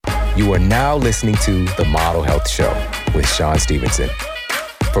You are now listening to The Model Health Show with Sean Stevenson.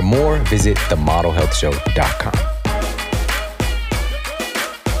 For more, visit themodelhealthshow.com.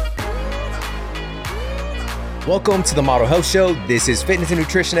 Welcome to The Model Health Show. This is fitness and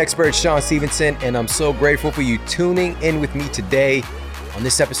nutrition expert Sean Stevenson, and I'm so grateful for you tuning in with me today. On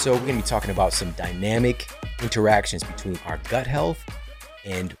this episode, we're going to be talking about some dynamic interactions between our gut health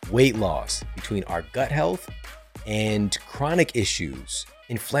and weight loss, between our gut health and chronic issues,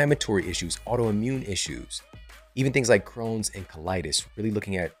 inflammatory issues, autoimmune issues, even things like Crohn's and colitis, really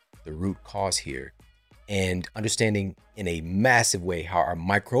looking at the root cause here and understanding in a massive way how our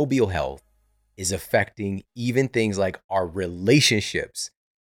microbial health is affecting even things like our relationships.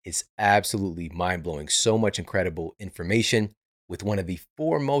 It's absolutely mind-blowing. So much incredible information with one of the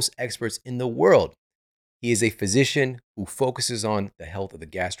foremost experts in the world. He is a physician who focuses on the health of the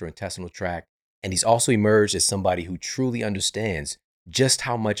gastrointestinal tract, and he's also emerged as somebody who truly understands just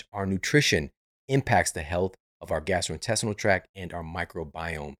how much our nutrition impacts the health of our gastrointestinal tract and our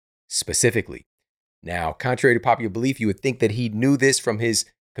microbiome specifically. Now, contrary to popular belief, you would think that he knew this from his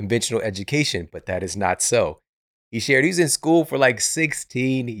conventional education, but that is not so. He shared he was in school for like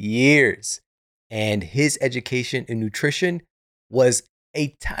 16 years, and his education in nutrition was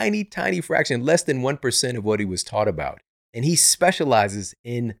a tiny, tiny fraction, less than 1% of what he was taught about. And he specializes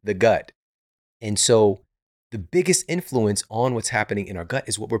in the gut. And so the biggest influence on what's happening in our gut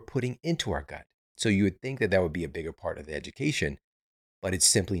is what we're putting into our gut. So you would think that that would be a bigger part of the education, but it's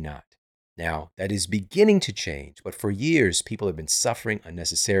simply not. Now, that is beginning to change, but for years, people have been suffering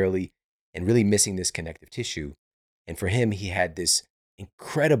unnecessarily and really missing this connective tissue. And for him, he had this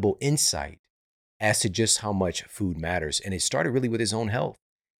incredible insight as to just how much food matters. And it started really with his own health.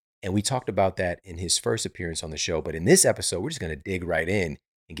 And we talked about that in his first appearance on the show. But in this episode, we're just going to dig right in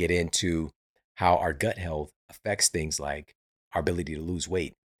and get into how our gut health affects things like our ability to lose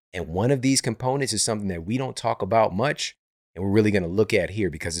weight. And one of these components is something that we don't talk about much, and we're really going to look at here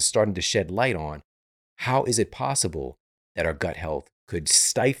because it's starting to shed light on how is it possible that our gut health could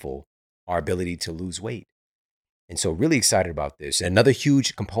stifle our ability to lose weight. And so really excited about this. Another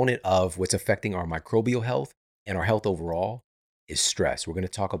huge component of what's affecting our microbial health and our health overall is stress. We're going to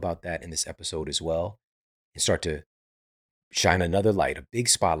talk about that in this episode as well and start to shine another light, a big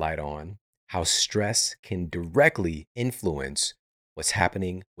spotlight on how stress can directly influence what's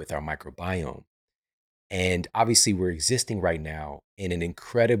happening with our microbiome. And obviously, we're existing right now in an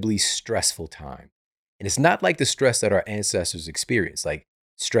incredibly stressful time. And it's not like the stress that our ancestors experienced, like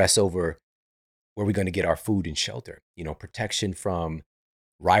stress over where we're going to get our food and shelter, protection from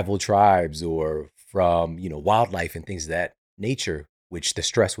rival tribes or from, wildlife and things of that nature, which the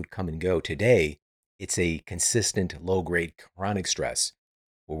stress would come and go. Today, it's a consistent low-grade chronic stress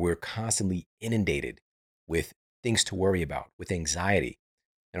where we're constantly inundated with things to worry about, with anxiety,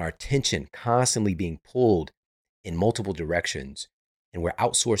 and our attention constantly being pulled in multiple directions. And we're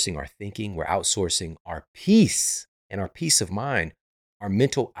outsourcing our thinking, we're outsourcing our peace and our peace of mind. Our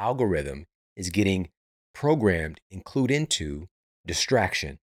mental algorithm is getting programmed and clued into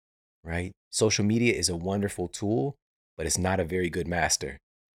distraction, right? Social media is a wonderful tool, but it's not a very good master.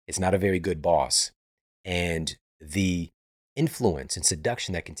 It's not a very good boss. And the influence and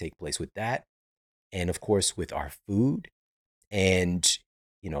seduction that can take place with that, and of course with our food, and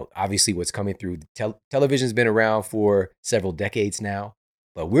obviously what's coming through. Television's been around for several decades now,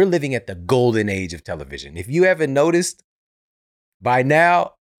 but we're living at the golden age of television. If you haven't noticed by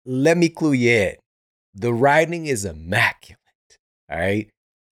now, let me clue you in. The writing is immaculate, all right?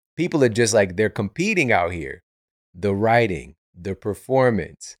 People are just like, they're competing out here. The writing, the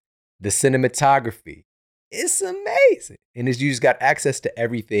performance, the cinematography, it's amazing. And you just got access to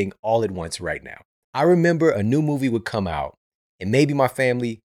everything all at once right now. I remember a new movie would come out, and maybe my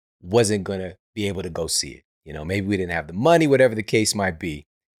family wasn't going to be able to go see it. Maybe we didn't have the money, whatever the case might be.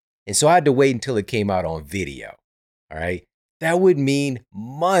 And so I had to wait until it came out on video. All right. That would mean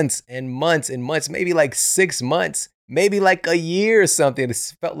months and months and months, maybe like 6 months, maybe like a year or something.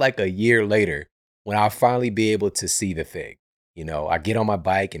 It felt like a year later when I'll finally be able to see the thing. I get on my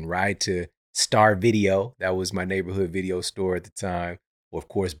bike and ride to Star Video. That was my neighborhood video store at the time. Or of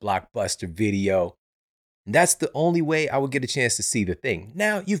course, Blockbuster Video. And that's the only way I would get a chance to see the thing.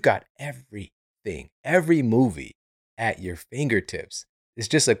 Now you've got everything, every movie at your fingertips. It's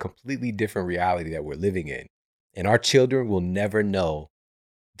just a completely different reality that we're living in. And our children will never know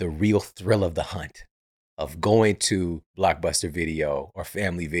the real thrill of the hunt, of going to Blockbuster Video or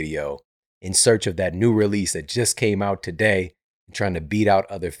Family Video in search of that new release that just came out today and trying to beat out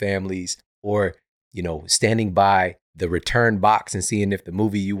other families, or, standing by the return box and seeing if the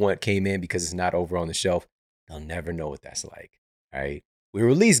movie you want came in because it's not over on the shelf. They'll never know what that's like, right? We were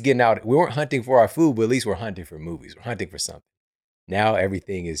at least getting out. We weren't hunting for our food, but at least we're hunting for movies. We're hunting for something. Now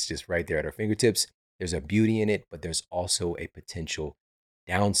everything is just right there at our fingertips. There's a beauty in it, but there's also a potential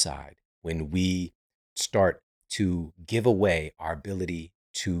downside when we start to give away our ability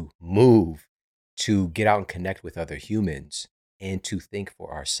to move, to get out and connect with other humans, and to think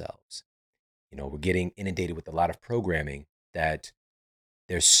for ourselves. We're getting inundated with a lot of programming that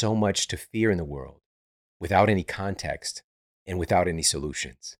there's so much to fear in the world without any context and without any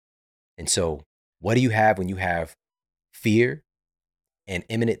solutions. And so, what do you have when you have fear and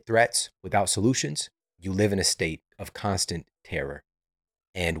imminent threats without solutions? You live in a state of constant terror.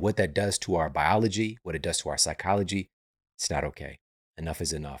 And what that does to our biology, what it does to our psychology, it's not okay. Enough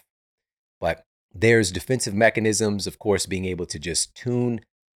is enough. But there's defensive mechanisms, of course, being able to just tune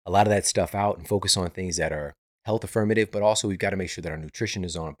a lot of that stuff out and focus on things that are health affirmative, but also we've got to make sure that our nutrition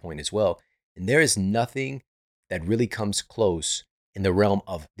is on point as well. And there is nothing that really comes close in the realm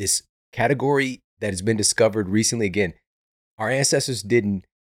of this category that has been discovered recently. Again, our ancestors didn't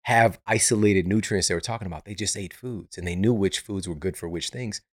have isolated nutrients they were talking about. They just ate foods and they knew which foods were good for which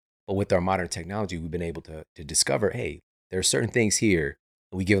things. But with our modern technology, we've been able to discover, hey, there are certain things here,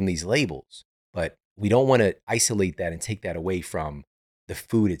 and we give them these labels, but we don't want to isolate that and take that away from the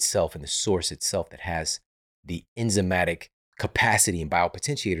food itself and the source itself that has the enzymatic capacity and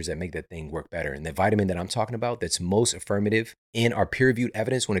biopotentiators that make that thing work better. And the vitamin that I'm talking about that's most affirmative in our peer-reviewed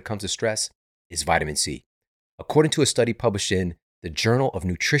evidence when it comes to stress is vitamin C. According to a study published in the Journal of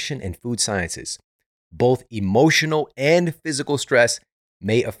Nutrition and Food Sciences, both emotional and physical stress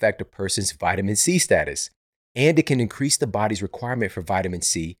may affect a person's vitamin C status, and it can increase the body's requirement for vitamin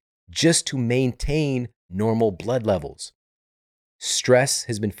C just to maintain normal blood levels. Stress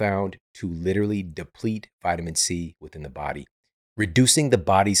has been found to literally deplete vitamin C within the body, reducing the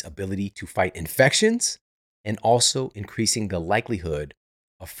body's ability to fight infections and also increasing the likelihood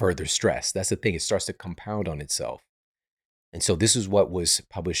of further stress. That's the thing, it starts to compound on itself. And so this is what was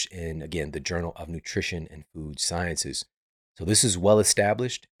published in, again, the Journal of Nutrition and Food Sciences. So this is well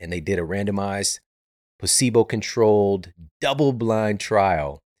established, and they did a randomized, placebo-controlled, double-blind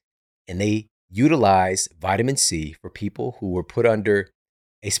trial, and they utilized vitamin C for people who were put under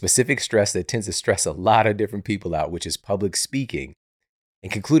a specific stress that tends to stress a lot of different people out, which is public speaking,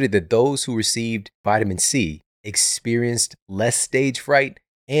 and concluded that those who received vitamin C experienced less stage fright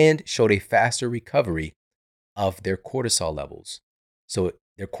and showed a faster recovery of their cortisol levels. So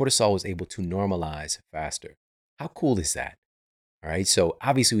their cortisol was able to normalize faster. How cool is that? All right. So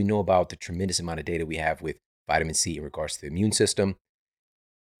obviously we know about the tremendous amount of data we have with vitamin C in regards to the immune system.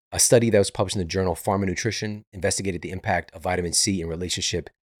 A study that was published in the journal Pharma Nutrition investigated the impact of vitamin C in relationship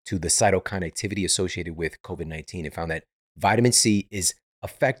to the cytokine activity associated with COVID-19 and found that vitamin C is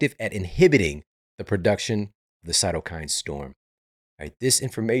effective at inhibiting the production of the cytokine storm. All right. This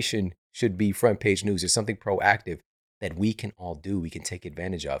information should be front page news. It's something proactive that we can all do, we can take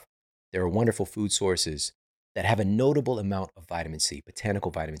advantage of. There are wonderful food sources that have a notable amount of vitamin C,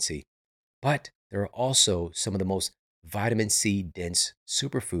 botanical vitamin C, but there are also some of the most vitamin C dense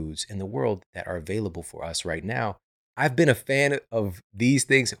superfoods in the world that are available for us right now. I've been a fan of these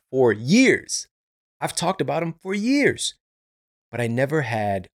things for years. I've talked about them for years, but I never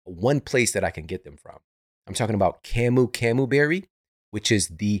had one place that I can get them from. I'm talking about camu berry, which is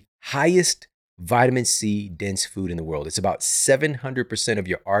the highest vitamin C dense food in the world. It's about 700% of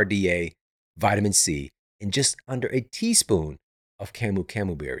your RDA vitamin C in just under a teaspoon of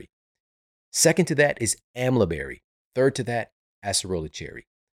camu berry. Second to that is amla berry. Third to that, acerola cherry.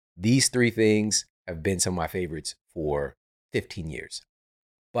 These three things have been some of my favorites for 15 years.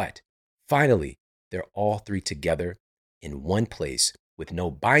 But finally, they're all three together in one place with no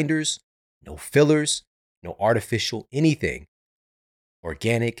binders, no fillers, no artificial anything.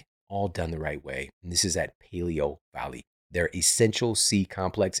 Organic, all done the right way. And this is at Paleo Valley. Their Essential C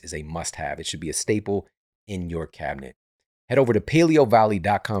complex is a must-have. It should be a staple in your cabinet. Head over to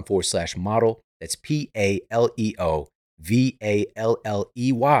paleovalley.com/model. That's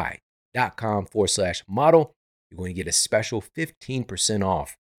PALEOVALLEY.com/model. You're going to get a special 15%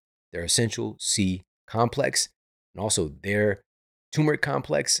 off their Essential C complex. And also their turmeric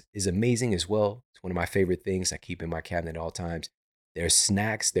complex is amazing as well. It's one of my favorite things I keep in my cabinet at all times. Their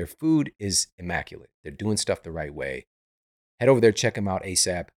snacks, their food is immaculate. They're doing stuff the right way. Head over there, check them out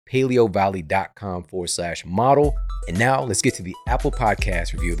ASAP. PaleoValley.com/model. And now let's get to the Apple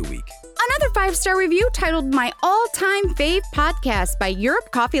Podcast Review of the Week. Another 5-star review titled My All-Time Fave Podcast by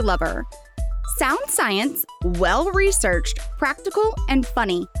Europe Coffee Lover. Sound science, well-researched, practical, and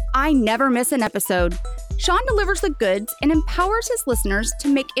funny. I never miss an episode. Sean delivers the goods and empowers his listeners to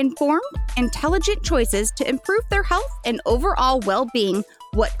make informed, intelligent choices to improve their health and overall well-being,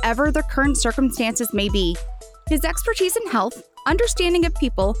 whatever their current circumstances may be. His expertise in health, understanding of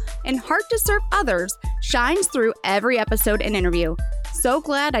people, and heart to serve others shines through every episode and interview. So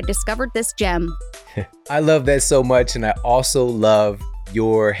glad I discovered this gem. I love that so much, and I also love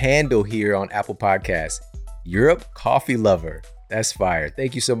your handle here on Apple Podcasts, Europe Coffee Lover. That's fire.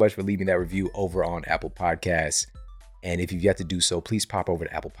 Thank you so much for leaving that review over on Apple Podcasts. And if you've yet to do so, please pop over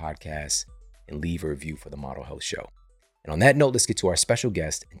to Apple Podcasts and leave a review for the Model Health Show. And on that note, let's get to our special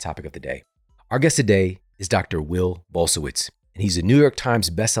guest and topic of the day. Our guest today is Dr. Will Bulsiewicz, and he's a New York Times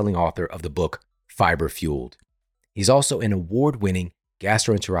bestselling author of the book Fiber Fueled. He's also an award-winning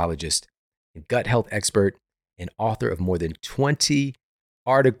gastroenterologist, a gut health expert, and author of more than 20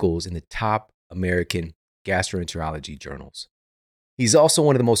 articles in the top American gastroenterology journals. He's also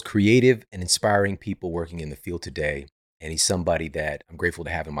one of the most creative and inspiring people working in the field today, and he's somebody that I'm grateful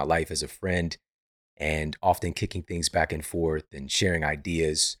to have in my life as a friend, and often kicking things back and forth and sharing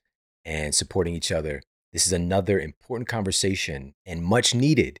ideas and supporting each other. This is another important conversation and much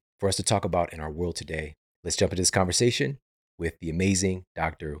needed for us to talk about in our world today. Let's jump into this conversation with the amazing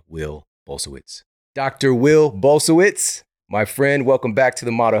Dr. Will Bulsiewicz. Dr. Will Bulsiewicz, my friend, welcome back to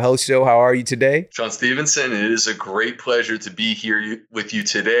the Model Health Show. How are you today? Sean Stevenson, it is a great pleasure to be here with you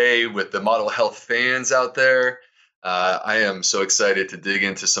today with the Model Health fans out there. I am so excited to dig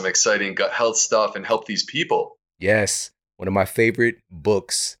into some exciting gut health stuff and help these people. Yes, one of my favorite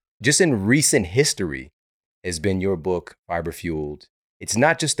books, just in recent history, has been your book, Fiber Fueled. It's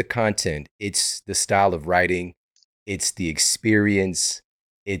not just the content, it's the style of writing, it's the experience,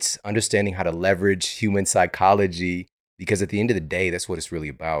 it's understanding how to leverage human psychology. Because at the end of the day, that's what it's really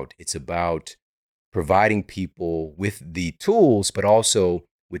about. It's about providing people with the tools, but also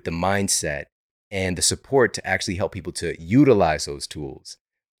with the mindset and the support to actually help people to utilize those tools.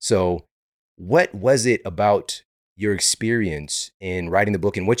 So what was it about your experience in writing the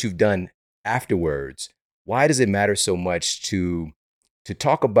book and what you've done afterwards? Why does it matter so much to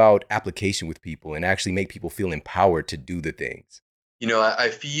talk about application with people and actually make people feel empowered to do the things? You know, I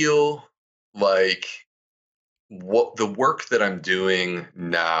feel like what the work that I'm doing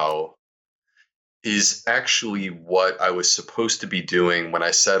now is actually what I was supposed to be doing when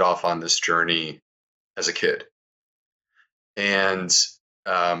I set off on this journey as a kid. And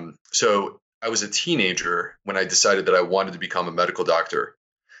so I was a teenager when I decided that I wanted to become a medical doctor.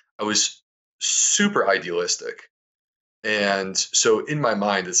 I was super idealistic. And so in my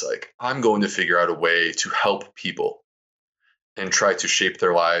mind, it's like, I'm going to figure out a way to help people and try to shape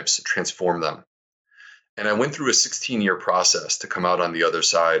their lives, transform them. And I went through a 16-year process to come out on the other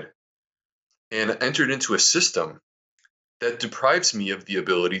side and entered into a system that deprives me of the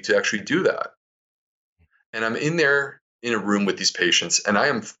ability to actually do that. And I'm in there in a room with these patients, and I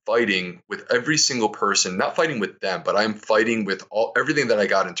am fighting with every single person, not fighting with them, but I'm fighting with everything that I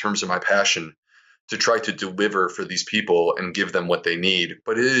got in terms of my passion to try to deliver for these people and give them what they need.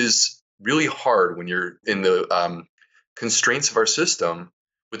 But it is really hard when you're in the constraints of our system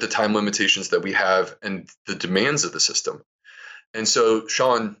with the time limitations that we have and the demands of the system. And so,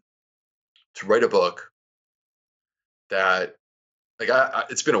 Sean, to write a book that,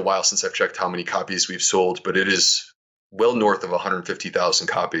 it's been a while since I've checked how many copies we've sold, but it is well north of 150,000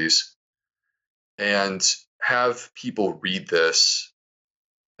 copies. And have people read this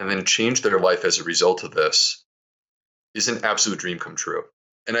and then change their life as a result of this is an absolute dream come true.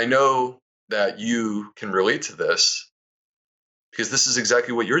 And I know that you can relate to this because this is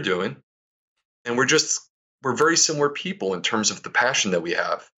exactly what you're doing. And we're very similar people in terms of the passion that we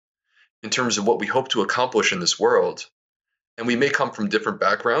have, in terms of what we hope to accomplish in this world. And we may come from different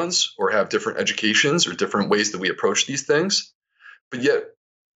backgrounds or have different educations or different ways that we approach these things, but yet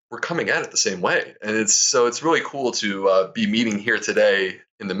we're coming at it the same way. And it's really cool to be meeting here today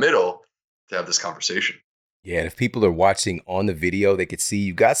in the middle to have this conversation. Yeah, and if people are watching on the video, they could see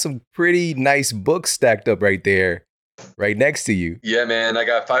you got some pretty nice books stacked up right there, right next to you. Yeah, man, I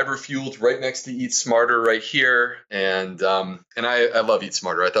got Fiber Fueled right next to Eat Smarter right here. And I love Eat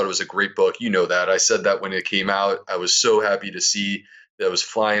Smarter. I thought it was a great book. You know that. I said that when it came out. I was so happy to see that it was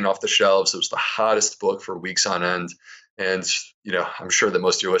flying off the shelves. It was the hottest book for weeks on end. And, you know, I'm sure that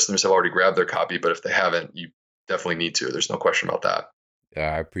most of your listeners have already grabbed their copy, but if they haven't, you definitely need to. There's no question about that.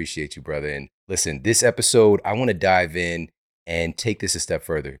 I appreciate you, brother. And listen, this episode, I want to dive in and take this a step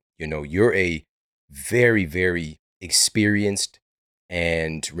further. You know, you're a very, very experienced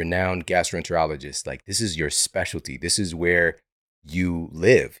and renowned gastroenterologist. Like, this is your specialty. This is where you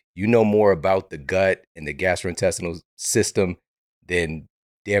live. You know more about the gut and the gastrointestinal system than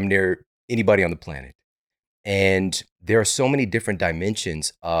damn near anybody on the planet. And there are so many different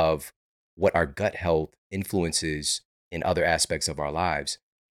dimensions of what our gut health influences in other aspects of our lives.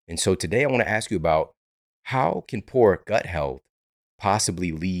 And so today I want to ask you about how can poor gut health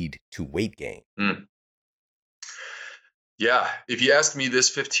possibly lead to weight gain? Mm. Yeah, if you asked me this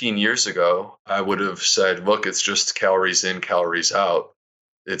 15 years ago, I would have said, look, it's just calories in, calories out.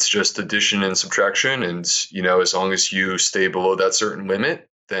 It's just addition and subtraction. And, as long as you stay below that certain limit,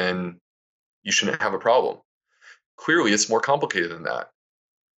 then you shouldn't have a problem. Clearly, it's more complicated than that.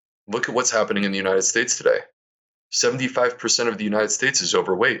 Look at what's happening in the United States today. 75% of the United States is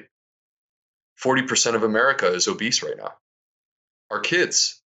overweight. 40% of America is obese right now. Our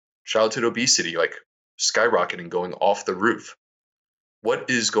kids, childhood obesity, like skyrocketing, going off the roof. What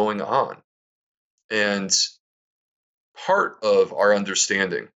is going on? And part of our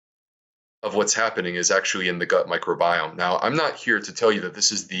understanding of what's happening is actually in the gut microbiome. Now, I'm not here to tell you that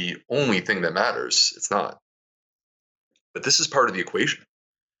this is the only thing that matters. It's not. But this is part of the equation.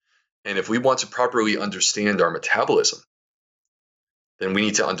 And if we want to properly understand our metabolism, then we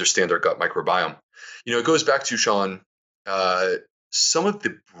need to understand our gut microbiome. It goes back to, Sean, some of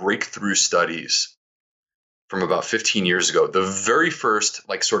the breakthrough studies from about 15 years ago, the very first,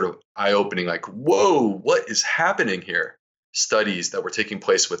 sort of eye-opening, whoa, what is happening here? Studies that were taking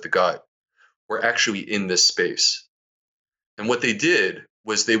place with the gut were actually in this space. And what they did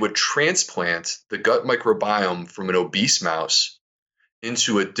was they would transplant the gut microbiome from an obese mouse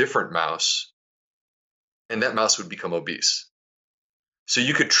into a different mouse, and that mouse would become obese. So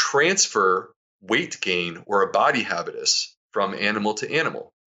you could transfer weight gain or a body habitus from animal to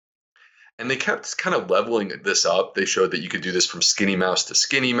animal. And they kept kind of leveling this up. They showed that you could do this from skinny mouse to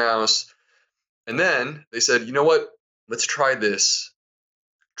skinny mouse. And then they said, you know what? Let's try this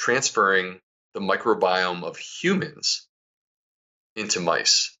transferring the microbiome of humans into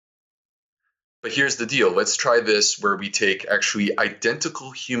mice. But here's the deal. Let's try this where we take actually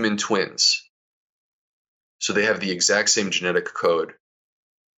identical human twins. So they have the exact same genetic code.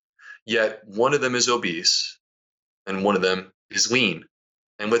 Yet one of them is obese and one of them is lean.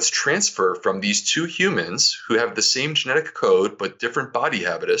 And let's transfer from these two humans who have the same genetic code but different body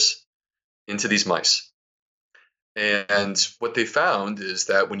habitus into these mice. And what they found is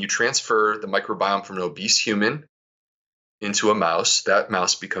that when you transfer the microbiome from an obese human into a mouse, that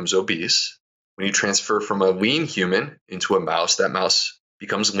mouse becomes obese. When you transfer from a lean human into a mouse, that mouse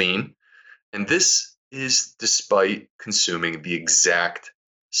becomes lean. And this is despite consuming the exact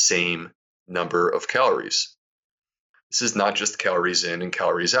same number of calories. This is not just calories in and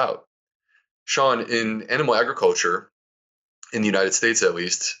calories out. Sean, in animal agriculture, in the United States at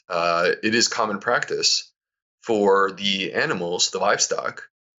least, it is common practice for the animals, the livestock,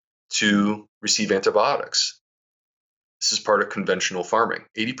 to receive antibiotics. This is part of conventional farming.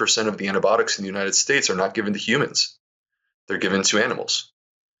 80% of the antibiotics in the United States are not given to humans. They're given to animals.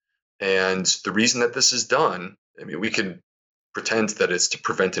 And the reason that this is done, we can pretend that it's to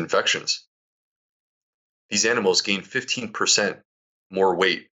prevent infections. These animals gain 15% more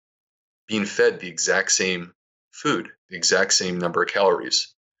weight being fed the exact same food, the exact same number of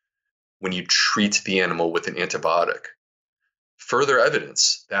calories when you treat the animal with an antibiotic. Further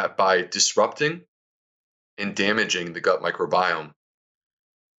evidence that by disrupting and damaging the gut microbiome,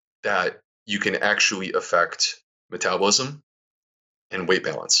 that you can actually affect metabolism and weight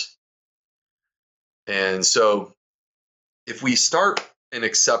balance. And so if we start and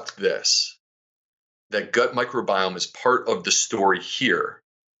accept this, that gut microbiome is part of the story here,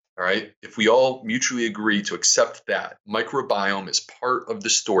 all right? If we all mutually agree to accept that microbiome is part of the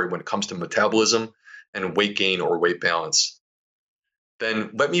story when it comes to metabolism and weight gain or weight balance,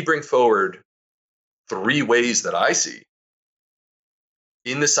 then let me bring forward 3 ways that I see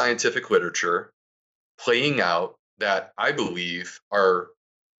in the scientific literature playing out that I believe are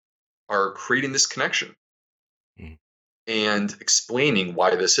creating this connection and explaining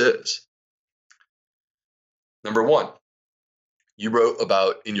why this is. Number 1, you wrote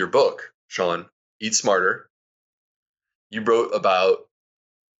about in your book, Sean, Eat Smarter, you wrote about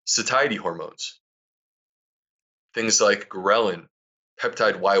satiety hormones, things like ghrelin,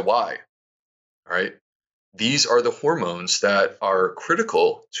 peptide YY, all right? These are the hormones that are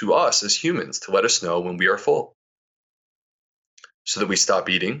critical to us as humans to let us know when we are full so that we stop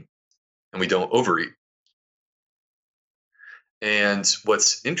eating and we don't overeat. And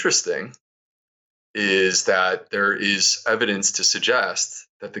what's interesting is that there is evidence to suggest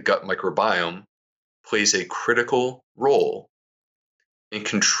that the gut microbiome plays a critical role in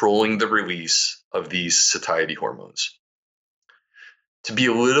controlling the release of these satiety hormones. To be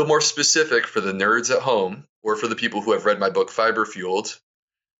a little more specific for the nerds at home, or for the people who have read my book, Fiber Fueled,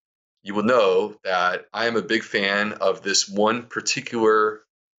 you will know that I am a big fan of this one particular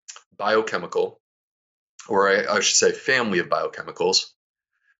biochemical, or I should say family of biochemicals,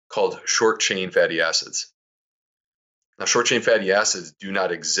 called short-chain fatty acids. Now, short-chain fatty acids do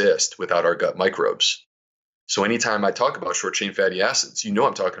not exist without our gut microbes. So anytime I talk about short-chain fatty acids, you know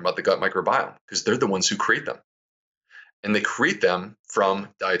I'm talking about the gut microbiome because they're the ones who create them. And they create them from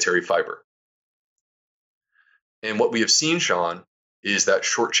dietary fiber. And what we have seen, Sean, is that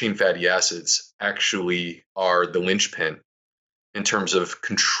short-chain fatty acids actually are the linchpin in terms of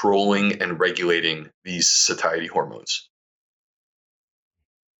controlling and regulating these satiety hormones.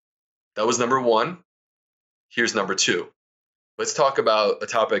 That was number one. Here's number two. Let's talk about a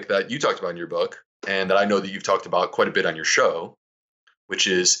topic that you talked about in your book and that I know that you've talked about quite a bit on your show, which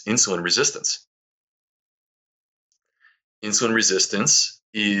is insulin resistance. Insulin resistance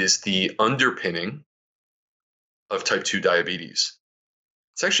is the underpinning of type 2 diabetes.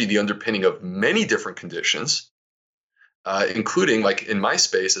 It's actually the underpinning of many different conditions, including, like in my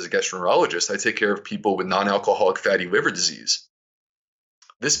space as a gastroenterologist, I take care of people with non-alcoholic fatty liver disease.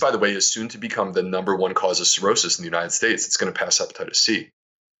 This, by the way, is soon to become the number one cause of cirrhosis in the United States. It's going to pass hepatitis C.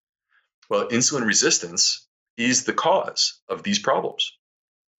 Well, insulin resistance is the cause of these problems.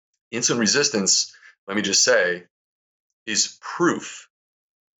 Insulin resistance, let me just say, is proof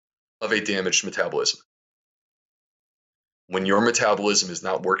of a damaged metabolism. When your metabolism is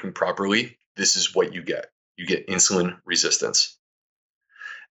not working properly, this is what you get. You get insulin resistance.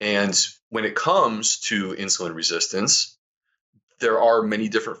 And when it comes to insulin resistance, there are many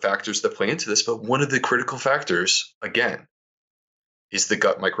different factors that play into this, but one of the critical factors, again, is the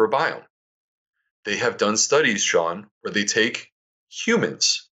gut microbiome. They have done studies, Sean, where they take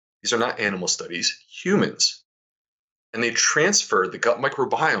humans, these are not animal studies, humans, and they transfer the gut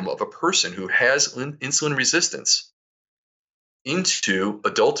microbiome of a person who has insulin resistance into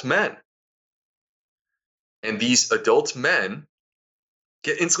adult men. And these adult men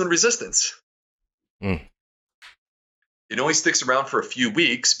get insulin resistance. It only sticks around for a few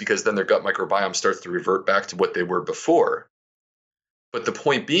weeks because then their gut microbiome starts to revert back to what they were before. But the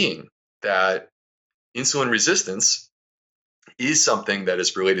point being that insulin resistance is something that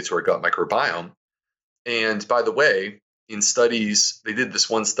is related to our gut microbiome. And by the way, in studies, they did this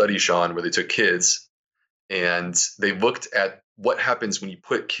one study, Sean, where they took kids and they looked at what happens when you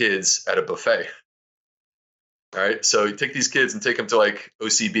put kids at a buffet. All right. So you take these kids and take them to like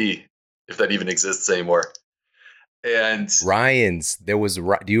OCB, if that even exists anymore. And Ryan's,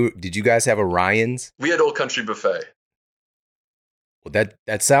 did you guys have a Ryan's? We had Old Country Buffet. Well,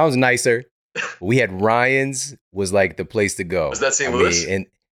 that sounds nicer. We had Ryan's was like the place to go. Was that St. Louis?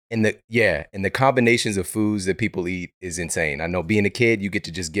 And the combinations of foods that people eat is insane. I know being a kid, you get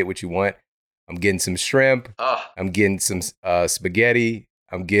to just get what you want. I'm getting some shrimp. I'm getting some spaghetti.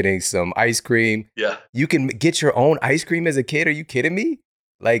 I'm getting some ice cream. Yeah. You can get your own ice cream as a kid. Are you kidding me?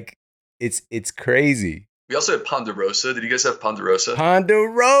 Like, it's crazy. We also had Ponderosa. Did you guys have Ponderosa?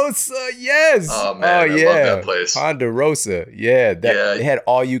 Ponderosa, yes. Oh, man, I love that place. Ponderosa, yeah. It had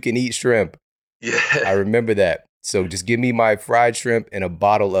all-you-can-eat shrimp. Yeah. I remember that. So just give me my fried shrimp and a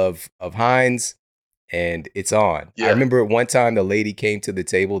bottle of Heinz, and it's on. Yeah. I remember one time the lady came to the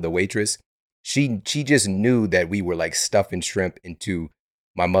table, the waitress. She just knew that we were like stuffing shrimp into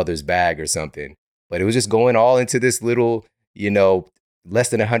my mother's bag or something. But it was just going all into this little, less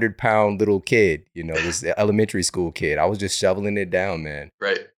than 100-pound little kid, this elementary school kid. I was just shoveling it down, man.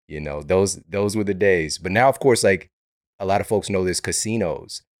 Right. Those were the days. But now, of course, like a lot of folks know there's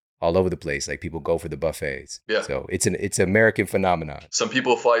casinos all over the place. Like people go for the buffets. Yeah. So it's an American phenomenon. Some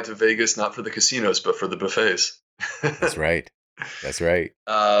people fly to Vegas not for the casinos, but for the buffets. That's right. That's right.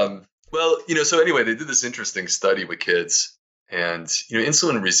 Well, so anyway, they did this interesting study with kids, and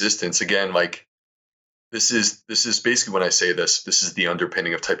insulin resistance, again, like this is basically when I say this is the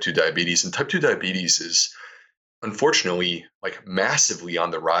underpinning of type 2 diabetes, and type 2 diabetes is unfortunately like massively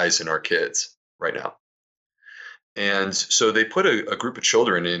on the rise in our kids right now. And so they put a group of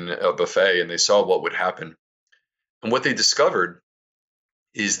children in a buffet and they saw what would happen. And what they discovered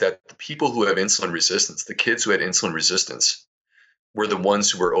is that the people who have insulin resistance, the kids who had insulin resistance, were the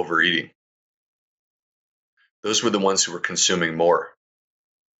ones who were overeating. Those were the ones who were consuming more.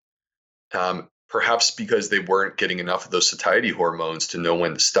 Perhaps because they weren't getting enough of those satiety hormones to know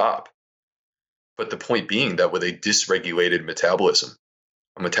when to stop. But the point being that with a dysregulated metabolism,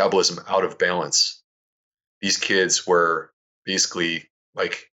 a metabolism out of balance, these kids were basically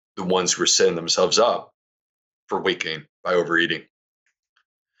like the ones who were setting themselves up for weight gain by overeating.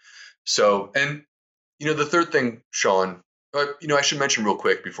 So, and, the third thing, Sean, I should mention real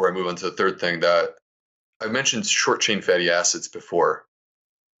quick before I move on to the third thing that I mentioned short chain fatty acids before.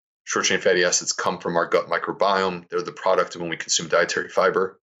 Short chain fatty acids come from our gut microbiome. They're the product of when we consume dietary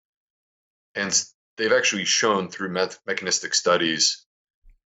fiber. And they've actually shown through mechanistic studies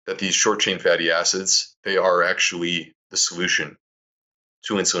that these short chain fatty acids, they are actually the solution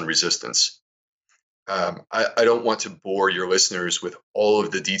to insulin resistance. I don't want to bore your listeners with all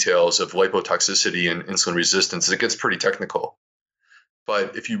of the details of lipotoxicity and insulin resistance. It gets pretty technical.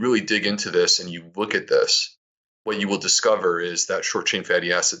 But if you really dig into this and you look at this, what you will discover is that short chain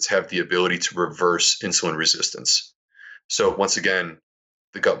fatty acids have the ability to reverse insulin resistance. So once again,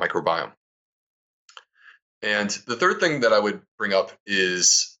 the gut microbiome. And the third thing that I would bring up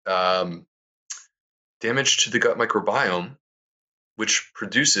is damage to the gut microbiome, which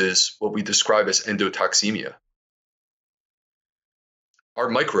produces what we describe as endotoxemia. Our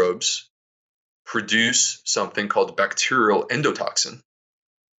microbes produce something called bacterial endotoxin.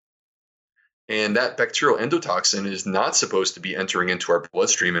 And that bacterial endotoxin is not supposed to be entering into our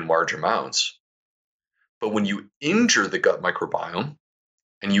bloodstream in large amounts. But when you injure the gut microbiome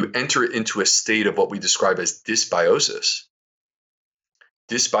and you enter it into a state of what we describe as dysbiosis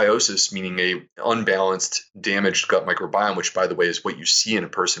meaning a unbalanced, damaged gut microbiome, which, by the way, is what you see in a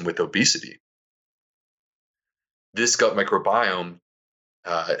person with obesity. This gut microbiome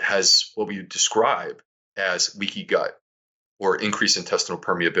has what we describe as leaky gut or increased intestinal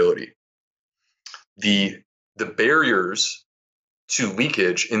permeability. The barriers to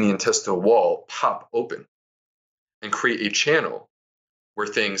leakage in the intestinal wall pop open and create a channel where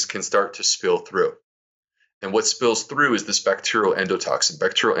things can start to spill through. And what spills through is this bacterial endotoxin.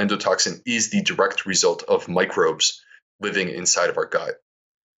 Bacterial endotoxin is the direct result of microbes living inside of our gut.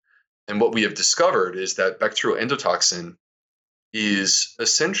 And what we have discovered is that bacterial endotoxin is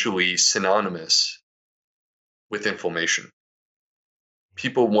essentially synonymous with inflammation.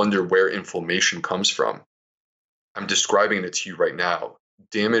 People wonder where inflammation comes from. I'm describing it to you right now.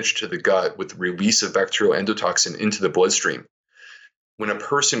 Damage to the gut with the release of bacterial endotoxin into the bloodstream. When a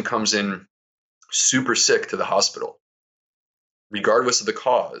person comes in super sick to the hospital, regardless of the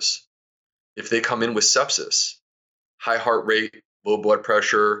cause, if they come in with sepsis, high heart rate, low blood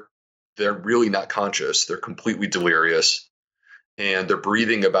pressure, they're really not conscious, they're completely delirious, and they're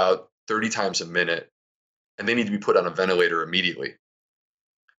breathing about 30 times a minute, and they need to be put on a ventilator immediately.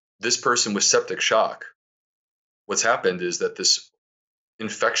 This person with septic shock, what's happened is that this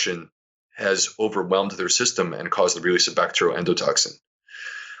infection has overwhelmed their system and caused the release of bacterial endotoxin.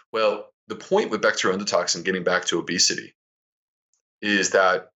 Well, the point with bacterial endotoxin, getting back to obesity, is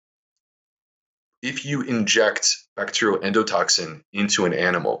that if you inject bacterial endotoxin into an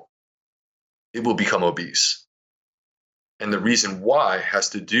animal, it will become obese. And the reason why has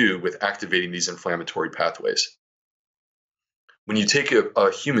to do with activating these inflammatory pathways. When you take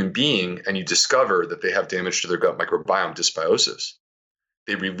a human being and you discover that they have damage to their gut microbiome, dysbiosis,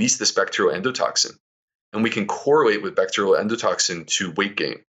 they release this bacterial endotoxin, and we can correlate with bacterial endotoxin to weight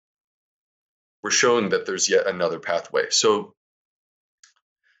gain. We're showing that there's yet another pathway. So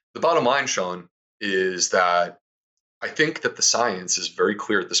the bottom line, Sean, is that I think that the science is very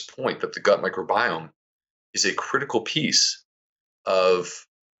clear at this point that the gut microbiome is a critical piece of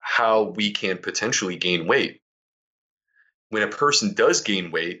how we can potentially gain weight. When a person does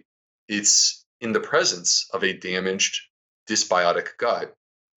gain weight, it's in the presence of a damaged, dysbiotic gut.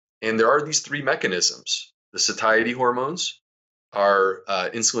 And there are these three mechanisms: the satiety hormones, our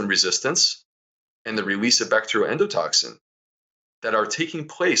insulin resistance, and the release of bacterial endotoxin that are taking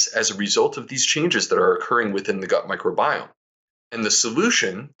place as a result of these changes that are occurring within the gut microbiome. And the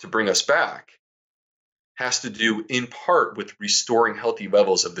solution to bring us back has to do in part with restoring healthy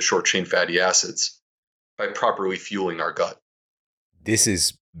levels of the short-chain fatty acids by properly fueling our gut. This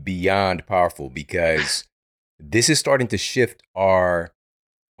is beyond powerful because this is starting to shift our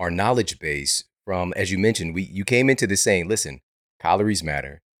knowledge base from, as you mentioned, you came into this saying, listen, calories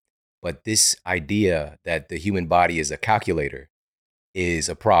matter. But this idea that the human body is a calculator is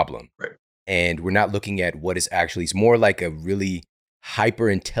a problem. Right. And we're not looking at what is actually, it's more like a really hyper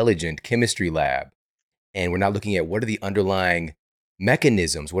intelligent chemistry lab. And we're not looking at what are the underlying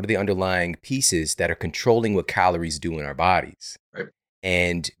mechanisms, what are the underlying pieces that are controlling what calories do in our bodies. Right.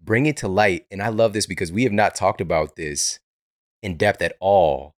 And bring it to light. And I love this because we have not talked about this in depth at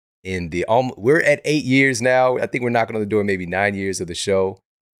all. We're at 8 years now. I think we're knocking on the door, maybe 9 years of the show,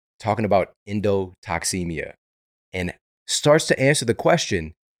 talking about endotoxemia, and starts to answer the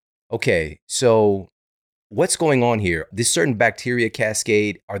question, okay, so what's going on here? This certain bacteria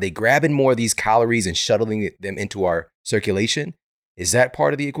cascade, are they grabbing more of these calories and shuttling them into our circulation? Is that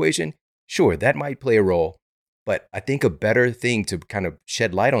part of the equation? Sure, that might play a role. But I think a better thing to kind of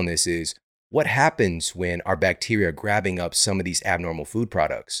shed light on this is what happens when our bacteria are grabbing up some of these abnormal food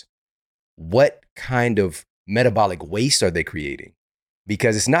products? what kind of metabolic waste are they creating?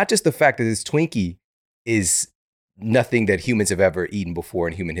 Because it's not just the fact that this Twinkie is nothing that humans have ever eaten before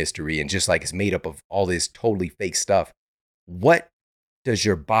in human history, and just like it's made up of all this totally fake stuff. What does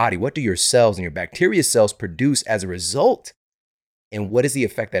your body, what do your cells and your bacteria cells produce as a result? And what is the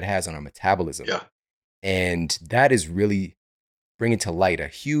effect that has on our metabolism? Yeah. And that is really bringing to light a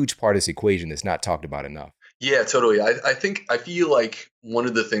huge part of this equation that's not talked about enough. Yeah, totally. I feel like one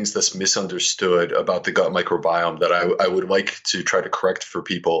of the things that's misunderstood about the gut microbiome that I would like to try to correct for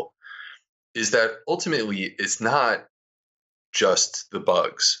people is that ultimately it's not just the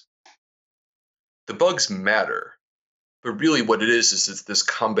bugs. The bugs matter, but really what it is it's this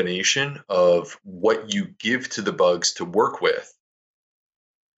combination of what you give to the bugs to work with,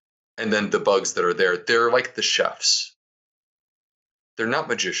 and then the bugs that are there. They're like the chefs. They're not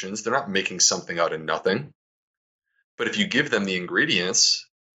magicians. They're not making something out of nothing. But if you give them the ingredients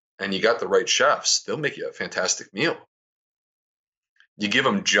and you got the right chefs, they'll make you a fantastic meal. You give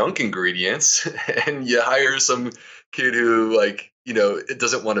them junk ingredients and you hire some kid who it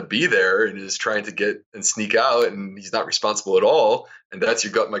doesn't want to be there and is trying to get and sneak out and he's not responsible at all. And that's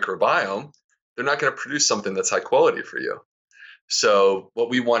your gut microbiome. They're not going to produce something that's high quality for you. So what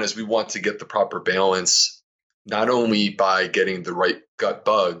we want to get the proper balance, not only by getting the right gut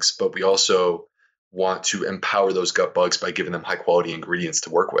bugs, but we also want to empower those gut bugs by giving them high quality ingredients to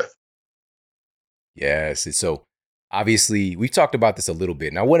work with. Yes. And so obviously we've talked about this a little bit,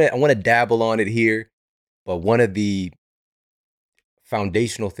 and I want to dabble on it here. But one of the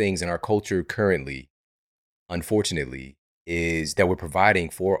foundational things in our culture currently, unfortunately, is that we're providing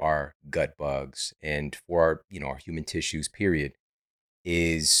for our gut bugs and for our human tissues, period,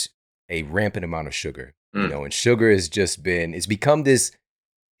 is a rampant amount of sugar. And sugar has just been, it's become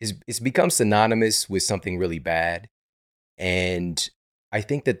synonymous with something really bad. And I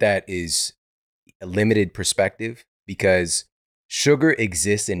think that is a limited perspective, because sugar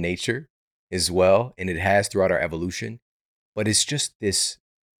exists in nature as well, and it has throughout our evolution. But it's just this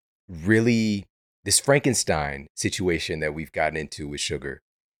Frankenstein situation that we've gotten into with sugar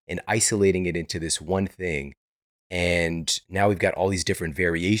and isolating it into this one thing. And now we've got all these different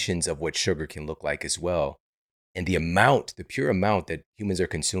variations of what sugar can look like as well. And the pure amount that humans are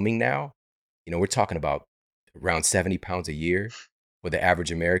consuming now, we're talking about around 70 pounds a year for the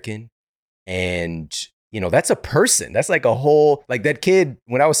average American. And, that's a person. That's like a whole, like that kid,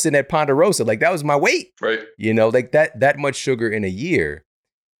 when I was sitting at Ponderosa, like that was my weight. Right. Like that much sugar in a year,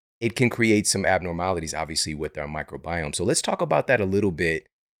 it can create some abnormalities, obviously, with our microbiome. So let's talk about that a little bit,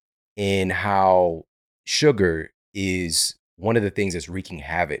 in how sugar is one of the things that's wreaking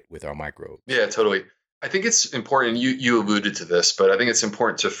havoc with our microbes. Yeah, totally. I think it's important, you alluded to this, but I think it's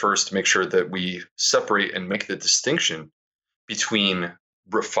important to first make sure that we separate and make the distinction between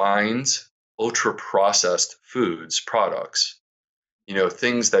refined, ultra-processed products,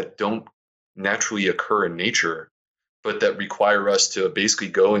 things that don't naturally occur in nature, but that require us to basically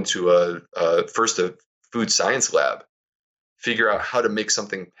go into a food science lab, figure out how to make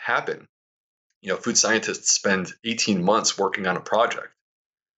something happen. Food scientists spend 18 months working on a project,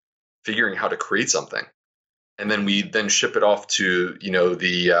 figuring how to create something. And then we ship it off to,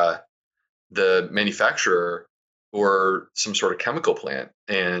 the manufacturer or some sort of chemical plant.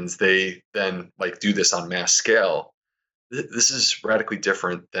 And they then do this on mass scale. This is radically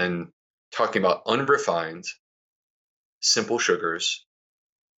different than talking about unrefined, simple sugars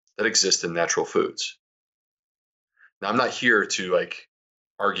that exist in natural foods. Now, I'm not here to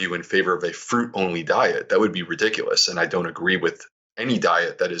argue in favor of a fruit-only diet. That would be ridiculous. And I don't agree with any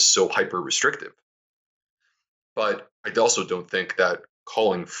diet that is so hyper-restrictive. But I also don't think that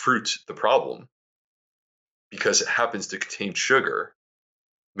calling fruit the problem, because it happens to contain sugar,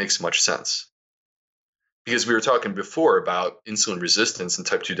 makes much sense. Because we were talking before about insulin resistance and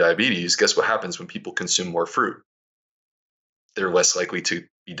type 2 diabetes. Guess what happens when people consume more fruit? They're less likely to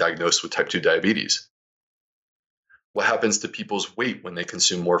be diagnosed with type 2 diabetes. What happens to people's weight when they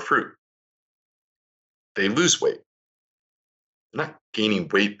consume more fruit? They lose weight. They're not gaining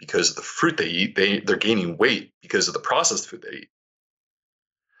weight because of the fruit they eat. They're gaining weight because of the processed food they eat.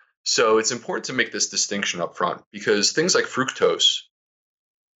 So it's important to make this distinction up front, because things like fructose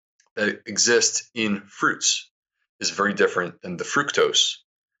that exist in fruits is very different than the fructose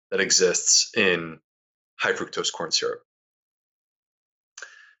that exists in high fructose corn syrup.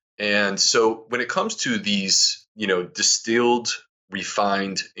 And so when it comes to these, distilled,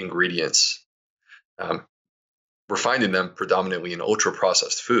 refined ingredients, we're finding them predominantly in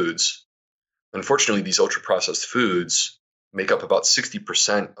ultra-processed foods. Unfortunately, these ultra-processed foods make up about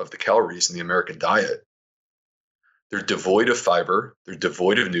 60% of the calories in the American diet. They're devoid of fiber. They're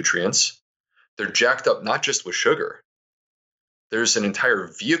devoid of nutrients. they're jacked up not just with sugar. There's an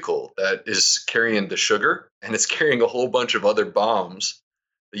entire vehicle that is carrying the sugar, and it's carrying a whole bunch of other bombs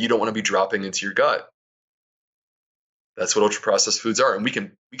that you don't want to be dropping into your gut. That's what ultra processed foods are. And we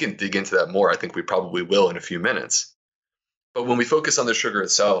can dig into that more. I think we probably will in a few minutes. But when we focus on the sugar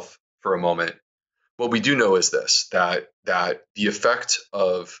itself for a moment, what we do know is this, that the effect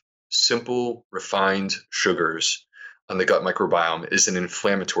of simple refined sugars on the gut microbiome is an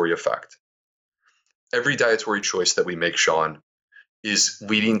inflammatory effect. Every dietary choice that we make, Sean, is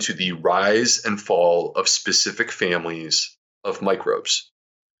leading to the rise and fall of specific families of microbes.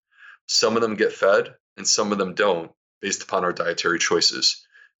 Some of them get fed and some of them don't, based upon our dietary choices.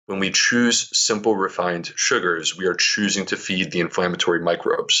 When we choose simple refined sugars, we are choosing to feed the inflammatory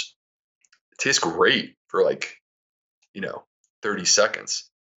microbes. It tastes great for 30 seconds.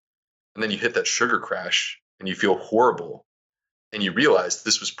 And then you hit that sugar crash and you feel horrible. And you realize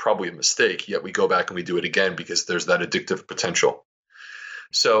this was probably a mistake, yet we go back and we do it again because there's that addictive potential.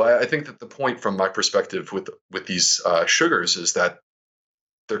 So I think that the point from my perspective with these sugars is that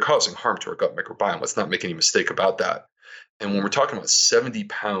they're causing harm to our gut microbiome. Let's not make any mistake about that. And when we're talking about 70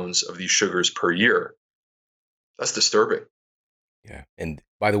 pounds of these sugars per year, that's disturbing. Yeah. And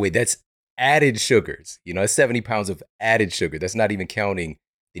by the way, that's added sugars. It's 70 pounds of added sugar. That's not even counting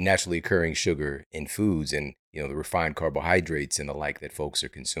the naturally occurring sugar in foods and, the refined carbohydrates and the like that folks are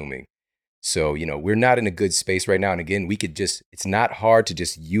consuming. So, we're not in a good space right now. And again, it's not hard to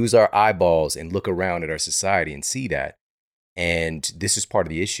just use our eyeballs and look around at our society and see that. And this is part of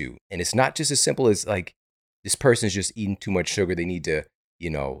the issue. And it's not just as simple as this person's just eating too much sugar. They need to,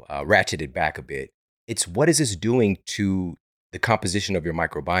 ratchet it back a bit. It's what is this doing to the composition of your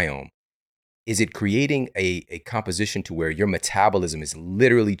microbiome? Is it creating a composition to where your metabolism is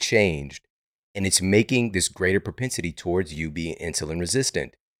literally changed and it's making this greater propensity towards you being insulin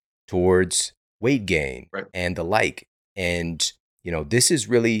resistant, towards weight gain, right, and the like? And, this is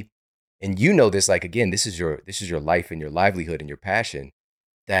really, and this, again, this is your life and your livelihood and your passion,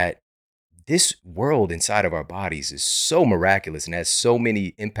 that this world inside of our bodies is so miraculous and has so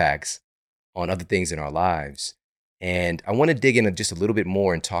many impacts on other things in our lives. And I want to dig in just a little bit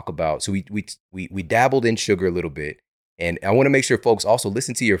more and talk about, so we dabbled in sugar a little bit. And I want to make sure folks also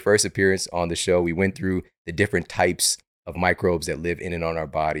listen to your first appearance on the show. We went through the different types of microbes that live in and on our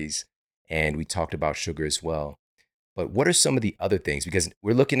bodies. And we talked about sugar as well. But what are some of the other things? Because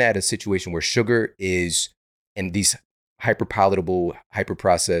we're looking at a situation where sugar is, and these hyperpalatable,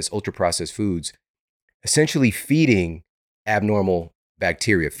 hyperprocessed, ultra-processed foods, essentially feeding abnormal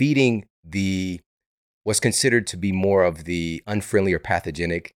bacteria, feeding what's considered to be more of the unfriendly or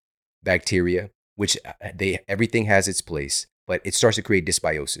pathogenic bacteria, which everything has its place, but it starts to create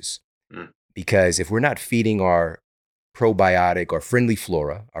dysbiosis. Because if we're not feeding our probiotic or friendly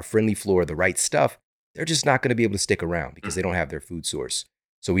flora, the right stuff, they're just not going to be able to stick around because they don't have their food source.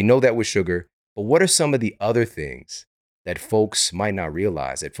 So we know that with sugar, but what are some of the other things that folks might not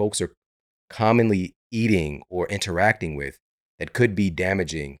realize, that folks are commonly eating or interacting with, that could be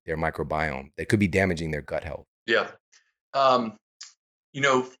damaging their microbiome, that could be damaging their gut health? Yeah.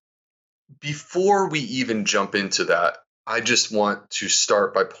 Before we even jump into that, I just want to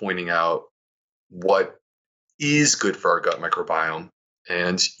start by pointing out what is good for our gut microbiome.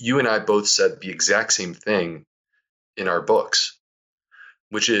 And you and I both said the exact same thing in our books,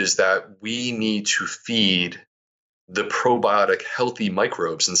 which is that we need to feed the probiotic healthy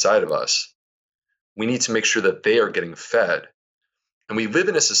microbes inside of us. We need to make sure that they are getting fed. And we live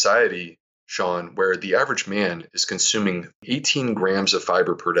in a society, Sean, where the average man is consuming 18 grams of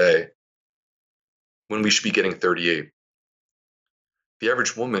fiber per day when we should be getting 38. The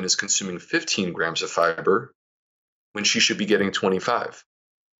average woman is consuming 15 grams of fiber when she should be getting 25.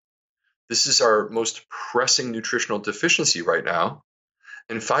 This is our most pressing nutritional deficiency right now,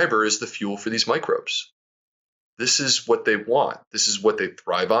 and fiber is the fuel for these microbes. This is what they want. This is what they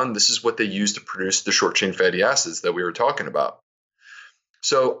thrive on. This is what they use to produce the short-chain fatty acids that we were talking about.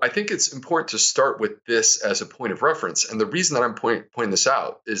 So I think it's important to start with this as a point of reference. And the reason that I'm pointing this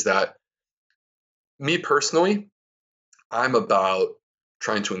out is that me personally, I'm about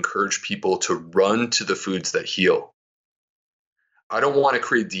trying to encourage people to run to the foods that heal. I don't want to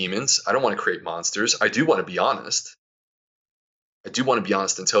create demons. I don't want to create monsters. I do want to be honest. I do want to be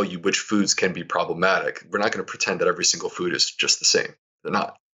honest and tell you which foods can be problematic. We're not going to pretend that every single food is just the same. They're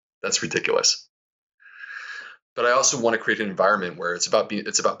not. That's ridiculous. But I also want to create an environment where it's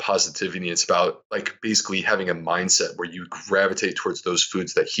about positivity. It's about basically having a mindset where you gravitate towards those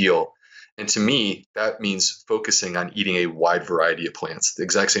foods that heal. And to me, that means focusing on eating a wide variety of plants. The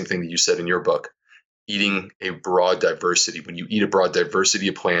exact same thing that you said in your book, eating a broad diversity. When you eat a broad diversity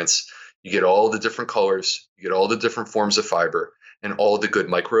of plants, You get all the different colors, you get all the different forms of fiber, and all the good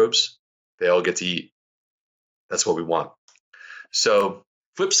microbes, they all get to eat. That's what we want. So,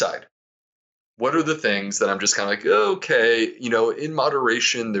 flip side, what are the things that I'm just kind of like, okay, in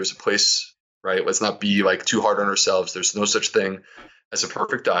moderation, there's a place, right? Let's not be like too hard on ourselves. There's no such thing as a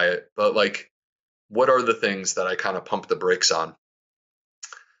perfect diet, but like, what are the things that I kind of pump the brakes on?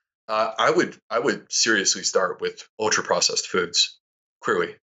 I would seriously start with ultra processed foods,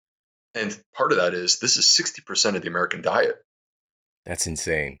 clearly. And part of that is this is 60% of the American diet. That's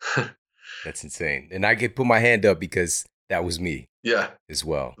insane. That's insane. And I get put my hand up because that was me. Yeah. As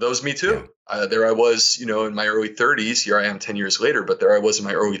well. That was me too. Yeah. There I was, in my early 30s. Here I am 10 years later, but there I was in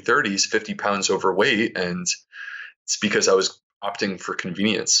my early 30s, 50 pounds overweight. And it's because I was opting for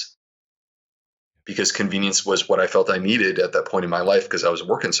convenience. Because convenience was what I felt I needed at that point in my life because I was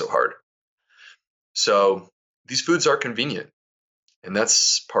working so hard. So these foods are convenient. And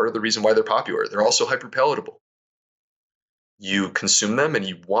that's part of the reason why they're popular. They're also hyperpalatable. You consume them and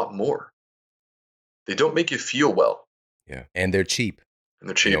you want more. They don't make you feel well. Yeah. And they're cheap.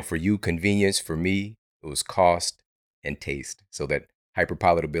 For you, convenience. For me, it was cost and taste. So that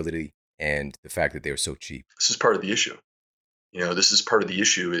hyperpalatability and the fact that they're so cheap. This is part of the issue. This is part of the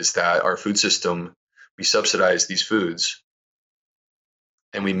issue is that our food system, we subsidize these foods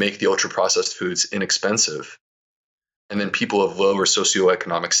and we make the ultra processed foods inexpensive. And then people of lower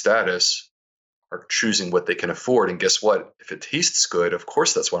socioeconomic status are choosing what they can afford. And guess what? If it tastes good, of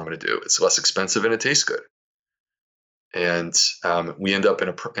course, that's what I'm going to do. It's less expensive and it tastes good. And we end up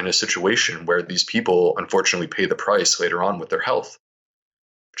in a situation where these people unfortunately pay the price later on with their health,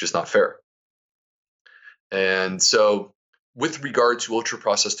 which is not fair. And so with regard to ultra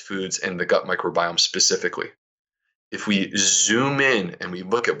processed foods and the gut microbiome specifically, if we zoom in and we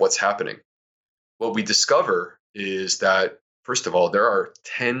look at what's happening, what we discover is that, first of all, there are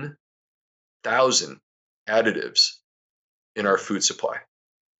 10,000 additives in our food supply.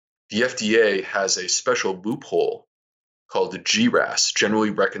 The FDA has a special loophole called the GRAS,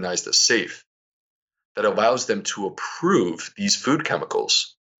 generally recognized as safe, that allows them to approve these food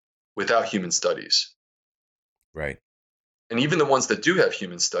chemicals without human studies. Right. And even the ones that do have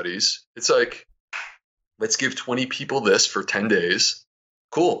human studies, it's like, let's give 20 people this for 10 days.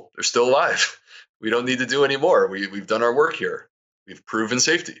 Cool, they're still alive. We don't need to do any more. We've done our work here. We've proven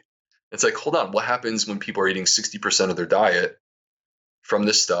safety. It's like, hold on, what happens when people are eating 60% of their diet from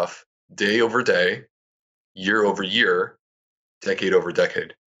this stuff day over day, year over year, decade over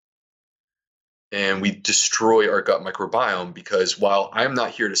decade? And we destroy our gut microbiome because while I'm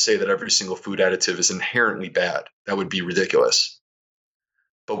not here to say that every single food additive is inherently bad, that would be ridiculous.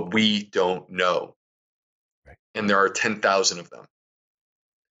 But we don't know. Right. And there are 10,000 of them.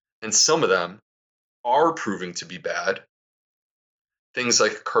 And some of them are proving to be bad. Things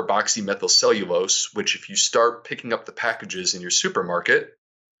like carboxymethylcellulose, which if you start picking up the packages in your supermarket,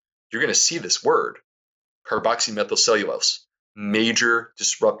 you're going to see this word, carboxymethylcellulose, major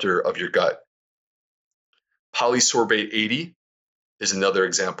disruptor of your gut. Polysorbate 80 is another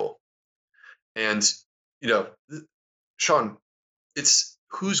example. And, Sean, it's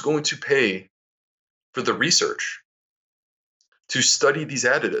who's going to pay for the research to study these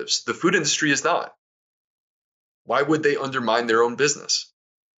additives? The food industry is not. Why would they undermine their own business?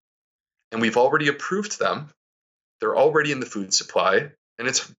 And we've already approved them. They're already in the food supply, and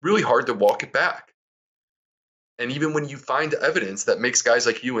it's really hard to walk it back. And even when you find evidence that makes guys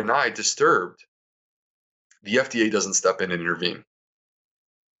like you and I disturbed, the FDA doesn't step in and intervene.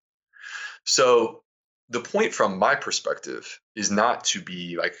 So the point from my perspective is not to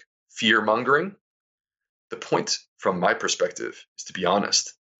be like fear-mongering. The point from my perspective is to be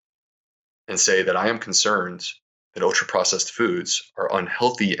honest and say that I am concerned that ultra-processed foods are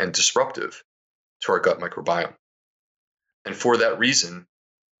unhealthy and disruptive to our gut microbiome. And for that reason,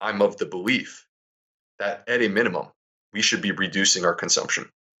 I'm of the belief that at a minimum, we should be reducing our consumption.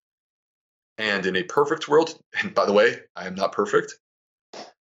 And in a perfect world, and by the way, I am not perfect,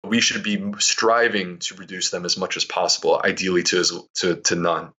 we should be striving to reduce them as much as possible, ideally to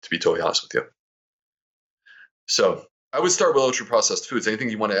none, to be totally honest with you. So I would start with ultra-processed foods. Anything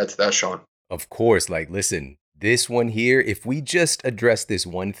you want to add to that, Sean? Of course. Listen, this one here, if we just address this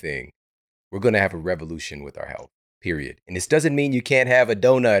one thing, we're going to have a revolution with our health, period. And this doesn't mean you can't have a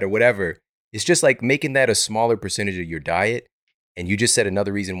donut or whatever. It's just like making that a smaller percentage of your diet. And you just said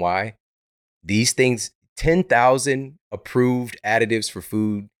another reason why. These things, 10,000 approved additives for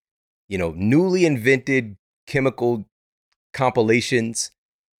food, newly invented chemical compilations,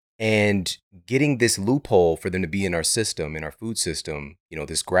 and getting this loophole for them to be in our system, in our food system,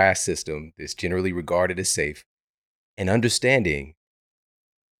 this GRAS system, this generally regarded as safe, and understanding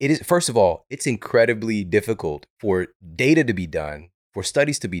it is, first of all, it's incredibly difficult for data to be done, for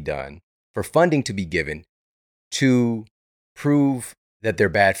studies to be done, for funding to be given to prove that they're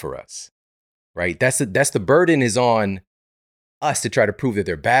bad for us, right? That's the burden is on us to try to prove that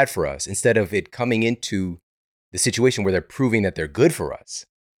they're bad for us instead of it coming into the situation where they're proving that they're good for us.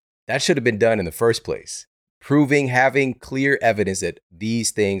 That should have been done in the first place. Proving, having clear evidence that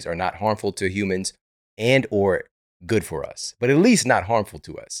these things are not harmful to humans and or good for us, but at least not harmful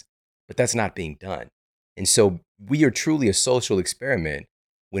to us. But that's not being done. And so we are truly a social experiment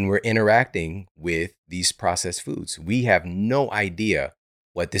when we're interacting with these processed foods. We have no idea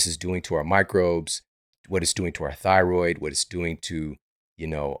what this is doing to our microbes, what it's doing to our thyroid, what it's doing to,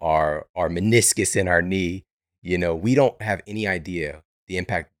 our meniscus in our knee. We don't have any idea the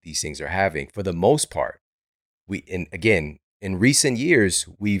impact these things are having for the most part. And again, in recent years,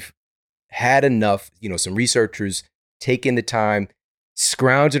 we've had enough, some researchers taking the time,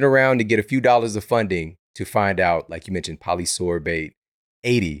 scrounging around to get a few dollars of funding to find out, like you mentioned, polysorbate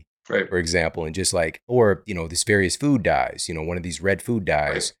 80, right, for example, and just or this various food dyes, one of these red food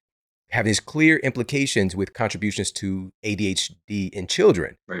dyes, have these clear implications with contributions to ADHD in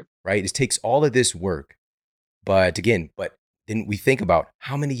children, right? It takes all of this work. But then we think about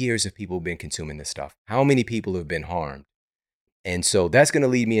how many years have people been consuming this stuff? How many people have been harmed? And so that's going to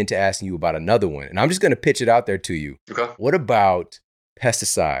lead me into asking you about another one. And I'm just going to pitch it out there to you. Okay. What about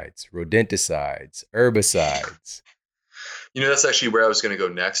pesticides, rodenticides, herbicides? That's actually where I was going to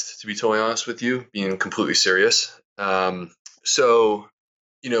go next, to be totally honest with you, being completely serious. So,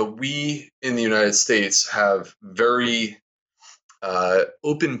 we in the United States have very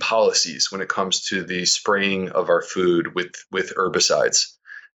open policies when it comes to the spraying of our food with herbicides.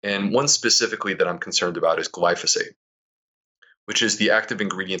 And one specifically that I'm concerned about is glyphosate, which is the active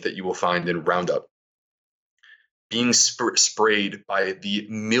ingredient that you will find in Roundup, being sprayed by the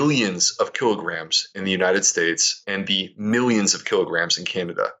millions of kilograms in the United States and the millions of kilograms in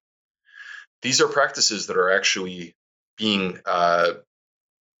Canada. These are practices that are actually being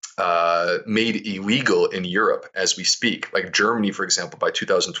made illegal in Europe as we speak. Like Germany, for example, by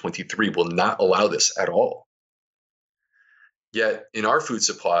 2023 will not allow this at all. Yet in our food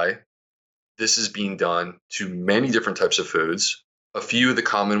supply, this is being done to many different types of foods. A few of the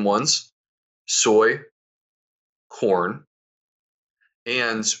common ones: soy, corn,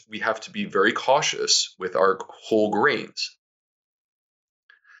 and we have to be very cautious with our whole grains.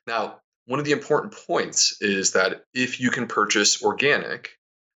 Now, one of the important points is that if you can purchase organic,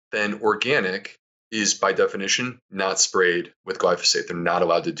 then organic is by definition not sprayed with glyphosate. They're not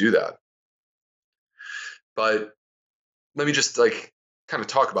allowed to do that. But let me just kind of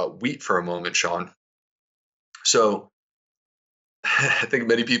talk about wheat for a moment, Sean. So I think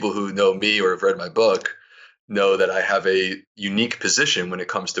many people who know me or have read my book know that I have a unique position when it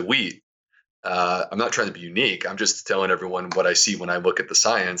comes to wheat. I'm not trying to be unique. I'm just telling everyone what I see when I look at the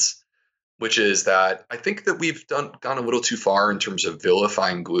science, which is that I think that we've gone a little too far in terms of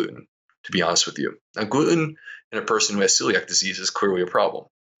vilifying gluten, to be honest with you. Now, gluten in a person who has celiac disease is clearly a problem.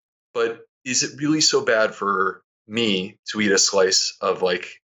 But is it really so bad for me to eat a slice of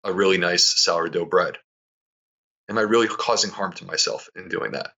a really nice sourdough bread? Am I really causing harm to myself in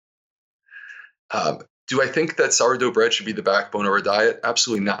doing that? Do I think that sourdough bread should be the backbone of our diet?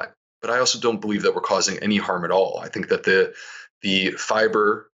 Absolutely not. But I also don't believe that we're causing any harm at all. I think that the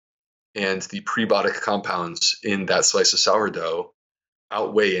fiber and the prebiotic compounds in that slice of sourdough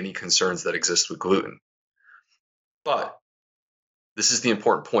outweigh any concerns that exist with gluten. But this is the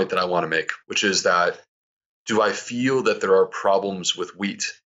important point that I want to make, which is that, do I feel that there are problems with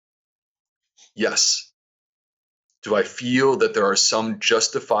wheat? Yes. Do I feel that there are some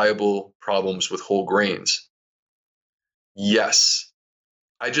justifiable problems with whole grains? Yes.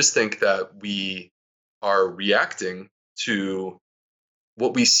 I just think that we are reacting to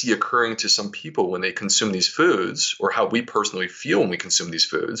what we see occurring to some people when they consume these foods, or how we personally feel when we consume these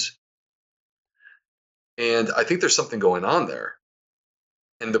foods. And I think there's something going on there.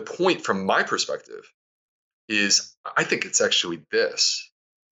 And the point from my perspective is, I think it's actually this.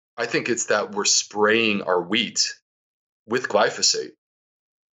 I think it's that we're spraying our wheat with glyphosate,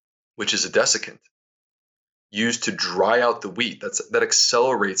 which is a desiccant used to dry out the wheat. That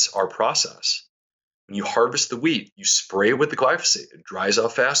accelerates our process. When you harvest the wheat, you spray it with the glyphosate. It dries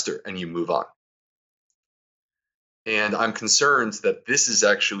out faster and you move on. And I'm concerned that this is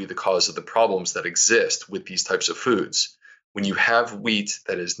actually the cause of the problems that exist with these types of foods. When you have wheat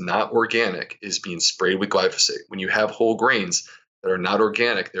that is not organic, is being sprayed with glyphosate. When you have whole grains that are not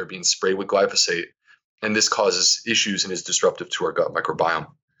organic, they're being sprayed with glyphosate. And this causes issues and is disruptive to our gut microbiome.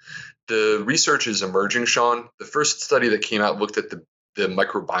 The research is emerging, Sean. The first study that came out looked at the the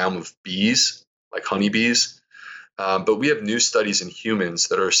microbiome of bees, like honeybees. But we have new studies in humans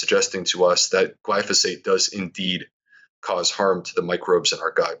that are suggesting to us that glyphosate does indeed cause harm to the microbes in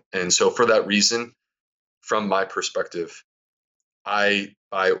our gut. And so for that reason, from my perspective, I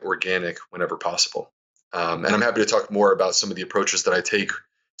buy organic whenever possible. And I'm happy to talk more about some of the approaches that I take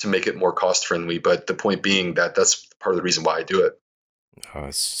to make it more cost friendly. But the point being that that's part of the reason why I do it.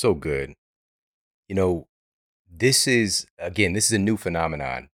 It's so good. This is a new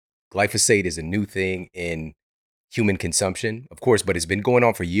phenomenon. Glyphosate is a new thing in human consumption, of course, but it's been going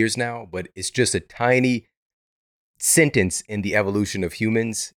on for years now. But it's just a tiny sentence in the evolution of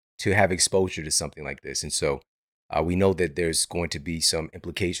humans to have exposure to something like this. And so we know that there's going to be some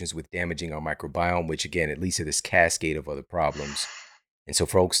implications with damaging our microbiome, which again, it leads to this cascade of other problems. And so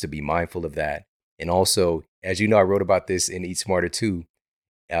folks to be mindful of that. And also, as you know, I wrote about this in Eat Smarter too.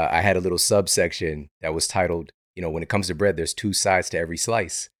 I had a little subsection that was titled, when it comes to bread, there's two sides to every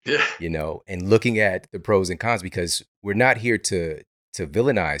slice, and looking at the pros and cons, because we're not here to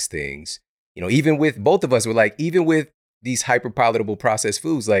villainize things. Even with both of us, we're like, even with these hyper palatable processed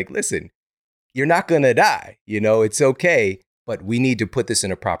foods, like, listen, you're not going to die, it's okay. But we need to put this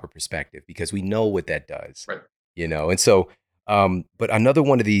in a proper perspective because we know what that does, right. And so, but another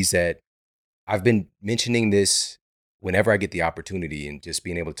one of these that I've been mentioning this whenever I get the opportunity, and just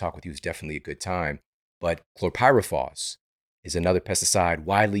being able to talk with you is definitely a good time. But chlorpyrifos is another pesticide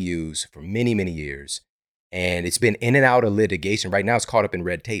widely used for many, many years. And it's been in and out of litigation. Right now it's caught up in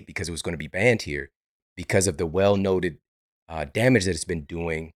red tape because it was going to be banned here because of the well-noted damage that it's been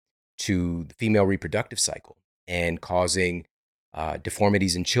doing to the female reproductive cycle and causing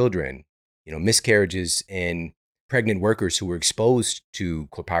deformities in children, miscarriages in pregnant workers who were exposed to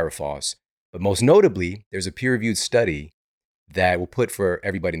chlorpyrifos. But most notably, there's a peer-reviewed study that we'll put for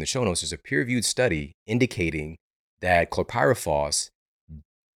everybody in the show notes. There's a peer-reviewed study indicating that chlorpyrifos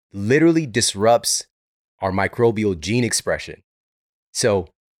literally disrupts our microbial gene expression. So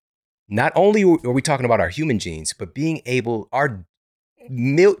not only are we talking about our human genes, but being able, our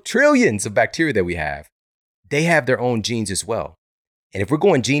trillions of bacteria that we have, they have their own genes as well. And if we're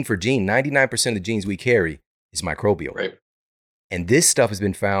going gene for gene, 99% of the genes we carry is microbial. Right. And this stuff has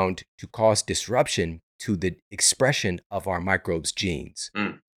been found to cause disruption to the expression of our microbes' genes.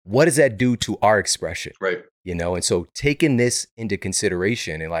 What does that do to our expression? Right. And so taking this into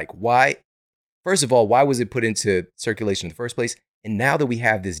consideration and like, why, first of all, why was it put into circulation in the first place? And now that we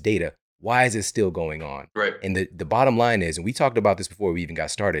have this data, why is it still going on? Right. And the bottom line is, and we talked about this before we even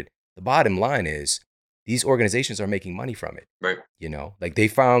got started, the bottom line is these organizations are making money from it. Right. Like they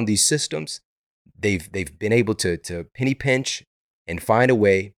found these systems, they've been able to penny pinch and find a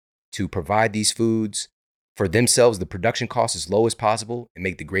way to provide these foods for themselves, the production cost as low as possible, and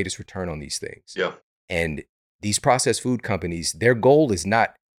make the greatest return on these things. Yeah. And these processed food companies, their goal is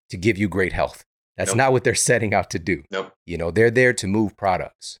not to give you great health. That's not what they're setting out to do. Nope. They're there to move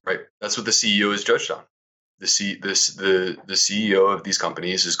products. Right. That's what the CEO is judged on. The CEO of these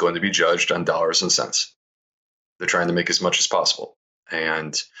companies is going to be judged on dollars and cents. They're trying to make as much as possible.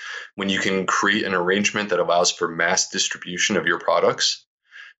 And when you can create an arrangement that allows for mass distribution of your products,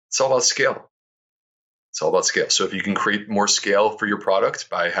 it's all about scale. It's all about scale. So if you can create more scale for your product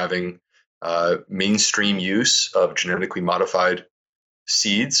by having mainstream use of genetically modified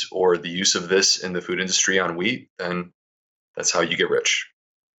seeds or the use of this in the food industry on wheat, then that's how you get rich.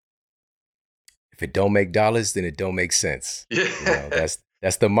 If it don't make dollars, then it don't make sense. Yeah.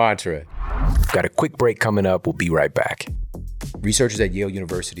 That's the mantra. Got a quick break coming up. We'll be right back. Researchers at Yale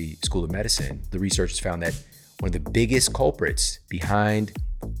University School of Medicine, the researchers found that one of the biggest culprits behind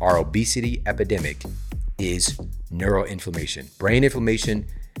our obesity epidemic is neuroinflammation. Brain inflammation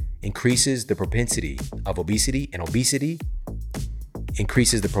increases the propensity of obesity, and obesity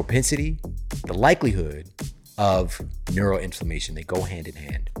increases the propensity, the likelihood of neuroinflammation. They go hand in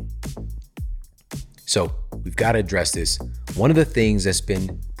hand. So we've got to address this. One of the things that's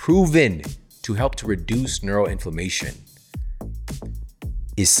been proven to help to reduce neuroinflammation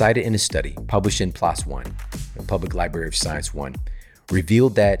is cited in a study published in PLOS One, the Public Library of Science 1,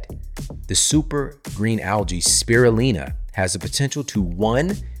 revealed that the super green algae spirulina has the potential to,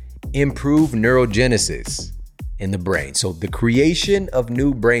 1, improve neurogenesis in the brain. So the creation of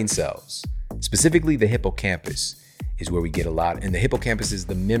new brain cells, specifically the hippocampus, is where we get a lot. And the hippocampus is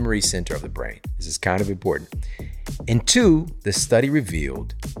the memory center of the brain. This is kind of important. And 2, the study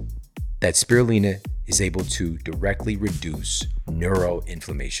revealed that spirulina is able to directly reduce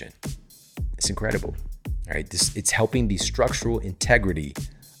neuroinflammation. It's incredible. All right, it's helping the structural integrity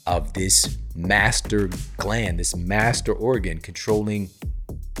of this master gland, this master organ controlling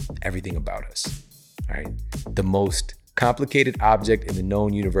everything about us. All right, the most complicated object in the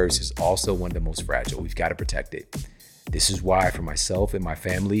known universe is also one of the most fragile. We've got to protect it. This is why for myself and my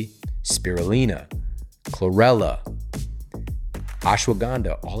family, spirulina, chlorella,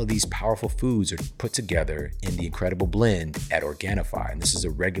 ashwagandha, all of these powerful foods are put together in the incredible blend at Organifi. And this is a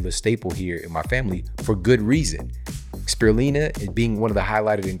regular staple here in my family for good reason. Spirulina, being one of the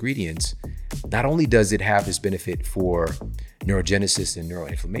highlighted ingredients, not only does it have this benefit for neurogenesis and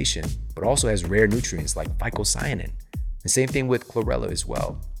neuroinflammation, but also has rare nutrients like phycocyanin. The same thing with chlorella as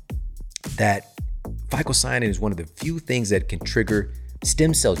well. That phycocyanin is one of the few things that can trigger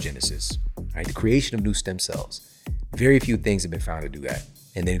stem cell genesis, right? The creation of new stem cells. Very few things have been found to do that.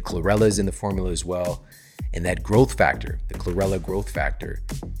 And then chlorella is in the formula as well. And that growth factor, the chlorella growth factor,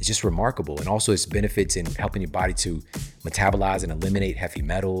 is just remarkable. And also its benefits in helping your body to metabolize and eliminate heavy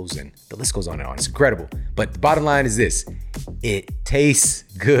metals, and the list goes on and on. It's incredible. But the bottom line is this: it tastes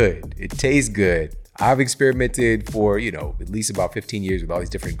good. It tastes good. I've experimented for, at least about 15 years with all these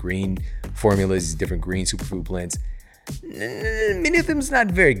different green formulas, these different green superfood blends. Many of them is not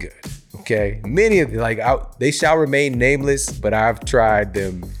very good. Okay. Many of them, they shall remain nameless, but I've tried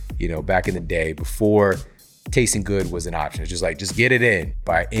them, back in the day before tasting good was an option. It's just get it in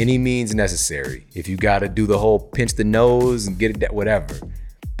by any means necessary. If you got to do the whole pinch the nose and get it, whatever.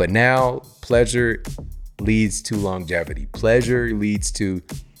 But now pleasure leads to longevity. Pleasure leads to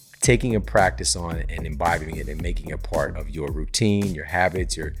taking a practice on it and imbibing it and making it part of your routine, your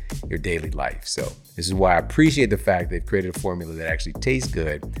habits, your daily life. So this is why I appreciate the fact they've created a formula that actually tastes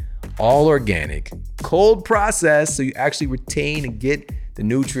good, all organic, cold processed, so you actually retain and get the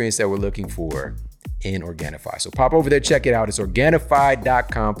nutrients that we're looking for in Organifi. So pop over there, check it out. It's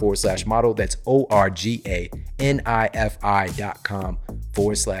Organifi.com/model. That's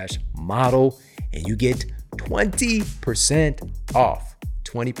ORGANIFI.com/model. And you get 20% off.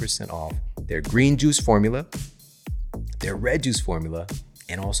 20% off their green juice formula, their red juice formula,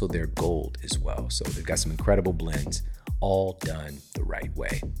 and also their gold as well. So they've got some incredible blends, all done the right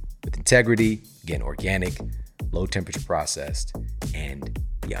way. With integrity, again, organic, low temperature processed, and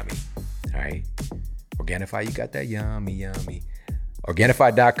yummy. All right. Organifi, you got that yummy.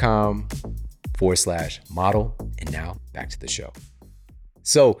 Organifi.com/model. And now back to the show.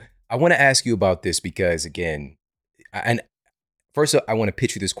 So I want to ask you about this because, again, first I want to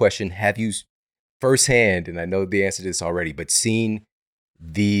pitch you this question. Have you firsthand, and I know the answer to this already, but seen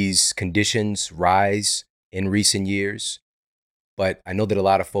these conditions rise in recent years? But I know that a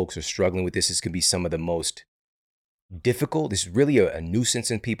lot of folks are struggling with this. This can be some of the most difficult. This is really a nuisance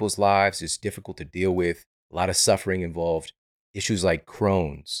in people's lives. It's difficult to deal with. A lot of suffering involved. Issues like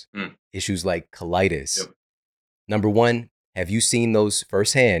Crohn's, issues like colitis. Yep. Number one, have you seen those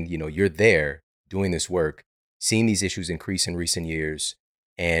firsthand? You're there doing this work, seeing these issues increase in recent years.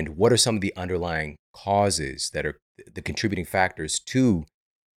 And what are some of the underlying causes that are the contributing factors to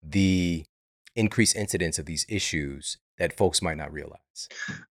the increased incidence of these issues that folks might not realize?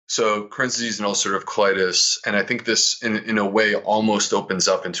 So Crohn's disease and ulcerative colitis, and I think this in a way almost opens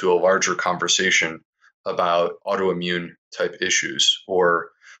up into a larger conversation about autoimmune type issues,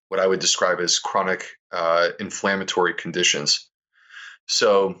 or what I would describe as chronic inflammatory conditions.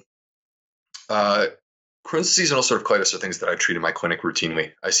 So Crohn's disease and ulcerative colitis are things that I treat in my clinic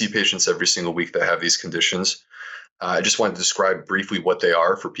routinely. I see patients every single week that have these conditions. I just wanted to describe briefly what they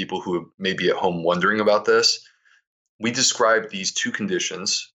are for people who may be at home wondering about this. We describe these two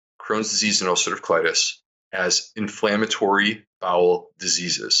conditions, Crohn's disease and ulcerative colitis, as inflammatory bowel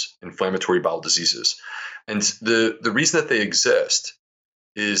diseases. And the reason that they exist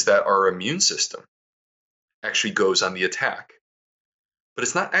is that our immune system actually goes on the attack. But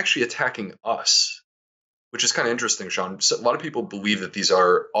it's not actually attacking us, which is kind of interesting, Sean. So a lot of people believe that these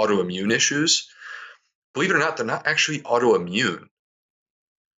are autoimmune issues. Believe it or not, they're not actually autoimmune.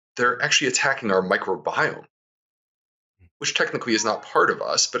 They're actually attacking our microbiome, which technically is not part of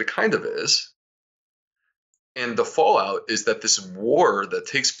us, but it kind of is. And the fallout is that this war that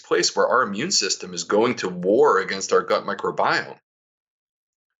takes place where our immune system is going to war against our gut microbiome,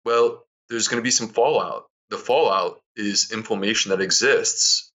 well, there's going to be some fallout. The fallout is inflammation that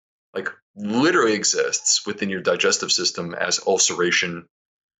exists, like literally exists within your digestive system as ulceration,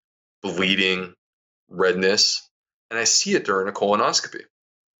 bleeding, redness, and I see it during a colonoscopy.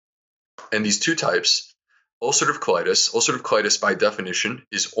 And these two types, ulcerative colitis by definition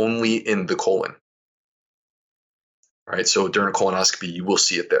is only in the colon. All right, so during a colonoscopy, you will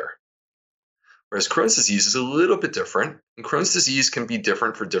see it there. Whereas Crohn's disease is a little bit different, and Crohn's disease can be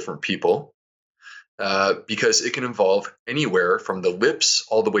different for different people because it can involve anywhere from the lips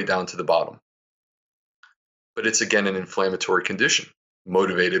all the way down to the bottom. But it's, again, an inflammatory condition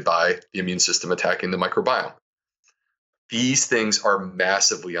motivated by the immune system attacking the microbiome. These things are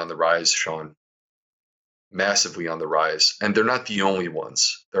massively on the rise, Sean. Massively on the rise. And they're not the only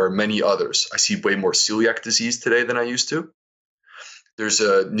ones. There are many others. I see way more celiac disease today than I used to. There's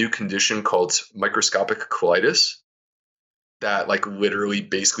a new condition called microscopic colitis that like literally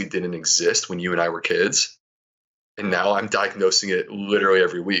basically didn't exist when you and I were kids. And now I'm diagnosing it literally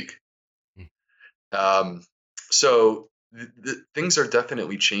every week. So things are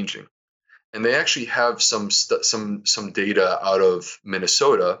definitely changing. And they actually have some data out of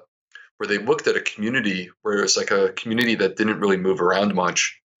Minnesota where they looked at a community where it was like a community that didn't really move around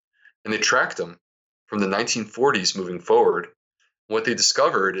much. And they tracked them from the 1940s moving forward. What they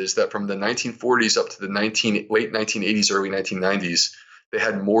discovered is that from the 1940s up to the late 1980s, early 1990s, they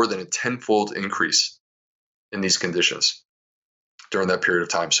had more than a tenfold increase in these conditions during that period of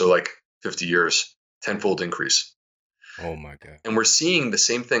time. So like 50 years, tenfold increase. Oh my God. And we're seeing the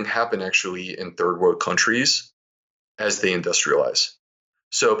same thing happen actually in third world countries as they industrialize.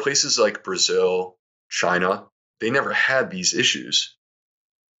 So places like Brazil, China, they never had these issues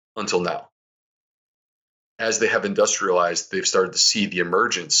until now. As they have industrialized, they've started to see the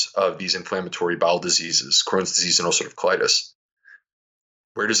emergence of these inflammatory bowel diseases, Crohn's disease and ulcerative colitis.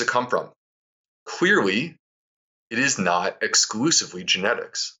 Where does it come from? Clearly, it is not exclusively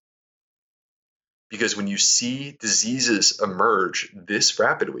genetics. Because when you see diseases emerge this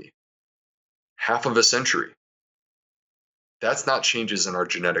rapidly, half of a century, that's not changes in our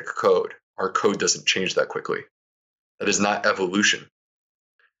genetic code. Our code doesn't change that quickly. That is not evolution.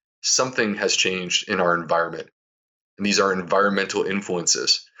 Something has changed in our environment, and these are environmental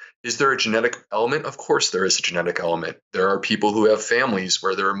influences. Is there a genetic element? Of course there is a genetic element. There are people who have families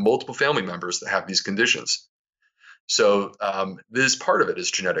where there are multiple family members that have these conditions. So this part of it is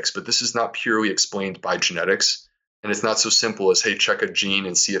genetics, but this is not purely explained by genetics. And it's not so simple as, hey, check a gene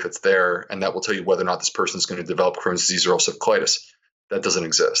and see if it's there, and that will tell you whether or not this person is going to develop Crohn's disease or ulcerative colitis. That doesn't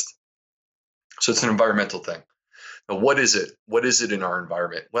exist. So it's an environmental thing. Now, what is it? What is it in our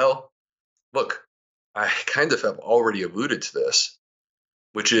environment? Well, look, I kind of have already alluded to this,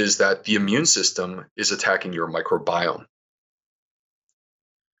 which is that the immune system is attacking your microbiome.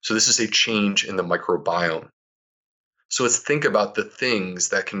 So this is a change in the microbiome. So let's think about the things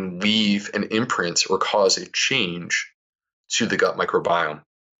that can leave an imprint or cause a change to the gut microbiome.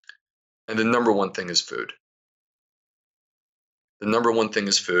 And the number one thing is food. The number one thing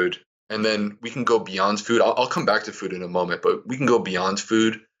is food. And then we can go beyond food. I'll come back to food in a moment, but we can go beyond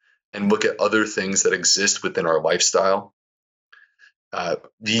food and look at other things that exist within our lifestyle.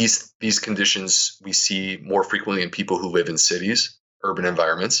 These conditions we see more frequently in people who live in cities, urban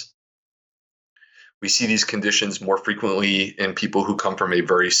environments. We see these conditions more frequently in people who come from a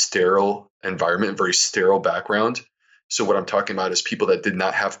very sterile environment, very sterile background. So what I'm talking about is people that did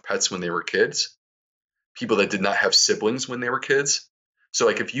not have pets when they were kids, people that did not have siblings when they were kids. So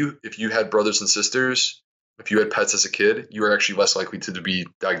like if you had brothers and sisters, if you had pets as a kid, you are actually less likely to be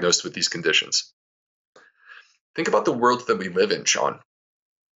diagnosed with these conditions. Think about the world that we live in, Sean.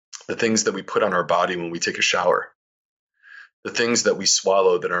 The things that we put on our body when we take a shower. The things that we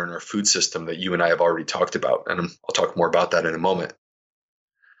swallow that are in our food system that you and I have already talked about. And I'll talk more about that in a moment.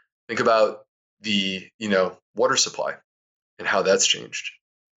 Think about the, water supply and how that's changed.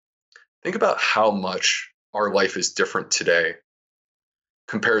 Think about how much our life is different today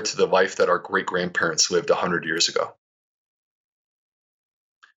compared to the life that our great-grandparents lived 100 years ago.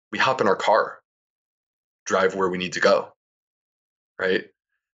 We hop in our car, drive where we need to go, right?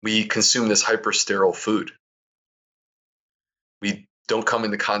 We consume this hyper-sterile food. We don't come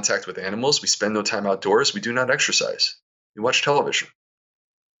into contact with animals. We spend no time outdoors. We do not exercise. We watch television.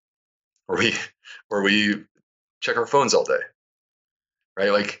 Or we check our phones all day,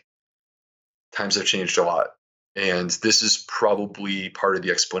 right? Like times have changed a lot. And this is probably part of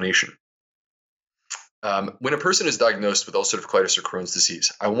the explanation. When a person is diagnosed with ulcerative colitis or Crohn's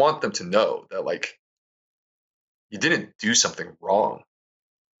disease, I want them to know that like you didn't do something wrong.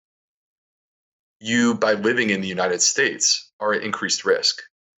 You, by living in the United States, are at increased risk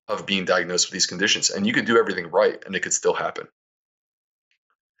of being diagnosed with these conditions. And you could do everything right and it could still happen.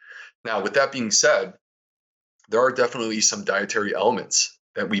 Now, with that being said, there are definitely some dietary elements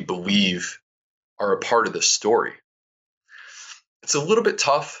that we believe are a part of the story. It's a little bit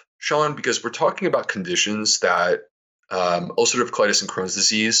tough, Sean, because we're talking about conditions that ulcerative colitis and Crohn's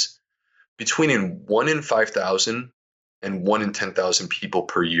disease, between 1 in 5,000 and 1 in 10,000 people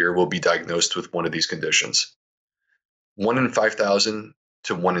per year will be diagnosed with one of these conditions. 1 in 5,000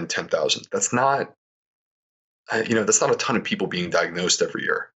 to 1 in 10,000. That's not, that's not a ton of people being diagnosed every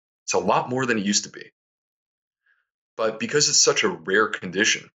year. It's a lot more than it used to be. But because it's such a rare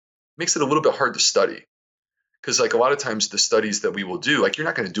condition, it makes it a little bit hard to study. Because like a lot of times the studies that we will do, like you're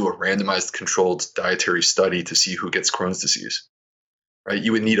not going to do a randomized controlled dietary study to see who gets Crohn's disease, right?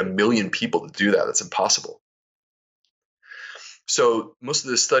 You would need 1 million people to do that. That's impossible. So most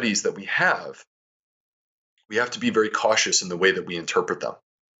of the studies that we have to be very cautious in the way that we interpret them.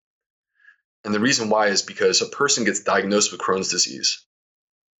 And the reason why is because a person gets diagnosed with Crohn's disease,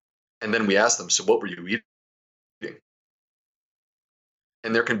 and then we ask them, so what were you eating?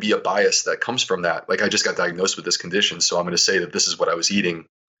 And there can be a bias that comes from that. Like, I just got diagnosed with this condition, so I'm going to say that this is what I was eating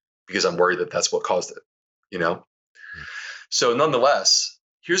because I'm worried that that's what caused it, you know? So nonetheless,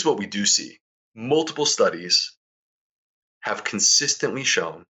 here's what we do see. Multiple studies have consistently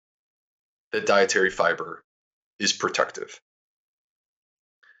shown that dietary fiber is protective.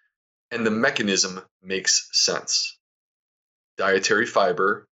 And the mechanism makes sense. Dietary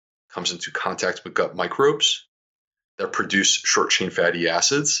fiber comes into contact with gut microbes that produce short-chain fatty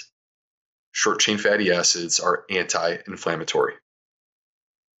acids. Short-chain fatty acids are anti-inflammatory.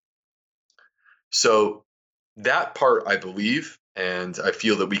 So that part, I believe, and I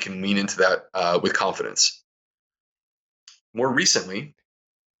feel that we can lean into that with confidence. More recently,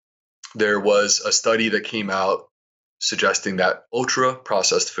 there was a study that came out suggesting that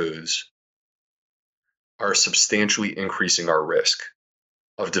ultra-processed foods are substantially increasing our risk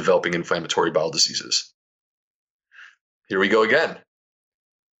of developing inflammatory bowel diseases. Here we go again.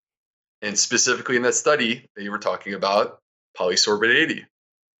 And specifically in that study, they were talking about polysorbate 80,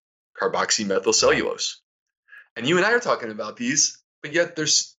 carboxymethylcellulose. And you and I are talking about these, but yet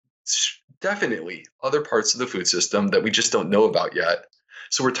there's definitely other parts of the food system that we just don't know about yet.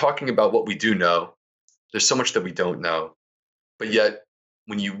 So we're talking about what we do know. There's so much that we don't know. But yet,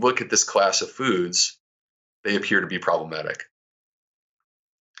 when you look at this class of foods, they appear to be problematic.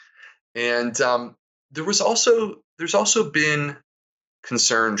 And there's also been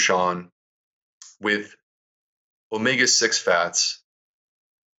concern, Sean, with omega-6 fats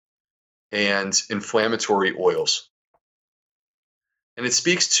and inflammatory oils. And it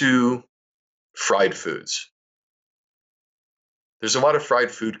speaks to fried foods. There's a lot of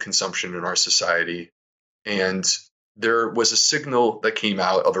fried food consumption in our society, and there was a signal that came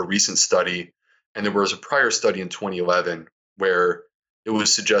out of a recent study, and there was a prior study in 2011 where it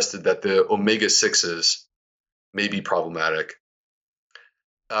was suggested that the omega-6s may be problematic.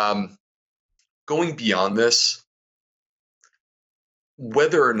 Going beyond this,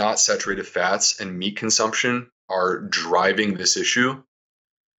 whether or not saturated fats and meat consumption are driving this issue,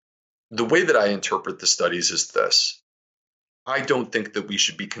 the way that I interpret the studies is this. I don't think that we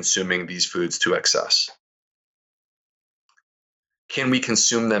should be consuming these foods to excess. Can we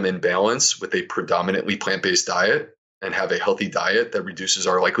consume them in balance with a predominantly plant-based diet and have a healthy diet that reduces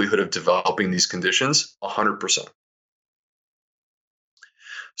our likelihood of developing these conditions? 100%.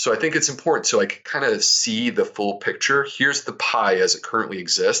 So I think it's important to kind of see the full picture. Here's the pie as it currently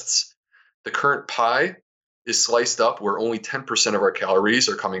exists. The current pie is sliced up where only 10% of our calories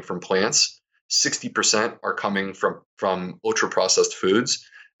are coming from plants, 60% are coming from ultra-processed foods,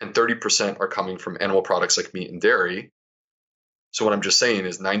 and 30% are coming from animal products like meat and dairy. So what I'm just saying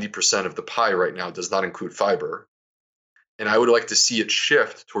is 90% of the pie right now does not include fiber. And I would like to see it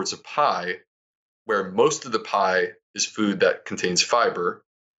shift towards a pie where most of the pie is food that contains fiber.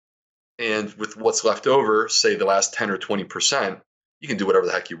 And with what's left over, say the last 10 or 20%, you can do whatever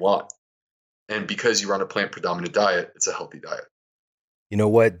the heck you want. And because you're on a plant-predominant diet, it's a healthy diet. You know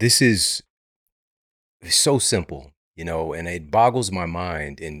what? This is so simple, and it boggles my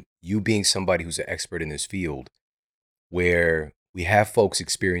mind. And you being somebody who's an expert in this field, where we have folks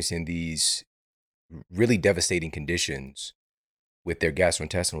experiencing these really devastating conditions with their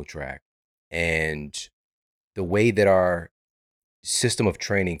gastrointestinal tract, and the way that our system of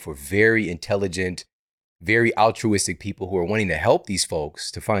training for very intelligent, very altruistic people who are wanting to help these folks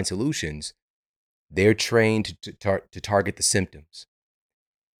to find solutions, they're trained to target the symptoms.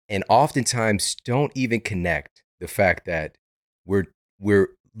 And oftentimes don't even connect the fact that we're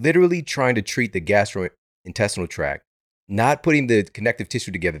literally trying to treat the gastrointestinal tract, not putting the connective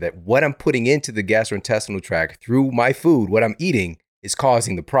tissue together, that what I'm putting into the gastrointestinal tract through my food, what I'm eating, is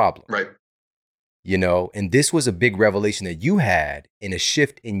causing the problem. Right. And this was a big revelation that you had in a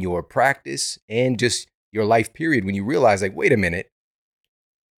shift in your practice and just your life period when you realized, wait a minute,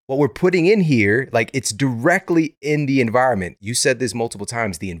 what we're putting in here, it's directly in the environment. You said this multiple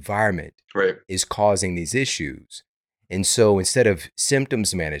times, the environment is causing these issues. And so instead of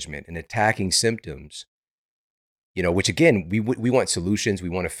symptoms management and attacking symptoms, which again, we want solutions, we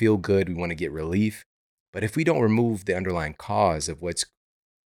want to feel good, we want to get relief. But if we don't remove the underlying cause of what's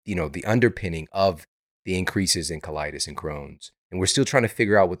the underpinning of the increases in colitis and Crohn's, and we're still trying to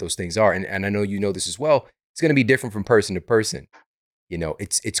figure out what those things are. And I know you know this as well. it's going to be different from person to person. You know,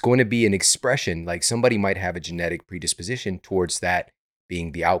 it's going to be an expression. Like somebody might have a genetic predisposition towards that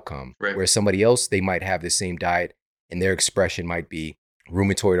being the outcome, Right. where somebody else, they might have the same diet and their expression might be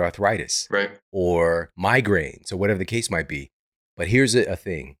rheumatoid arthritis, Right. or migraines, or whatever the case might be. But here's a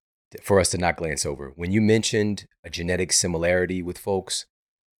thing for us to not glance over. When you mentioned a genetic similarity with folks,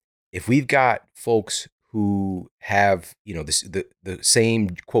 if we've got folks who have, you know, the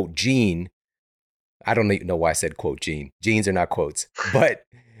same quote gene, I don't even know why I said quote gene. Genes are not quotes, but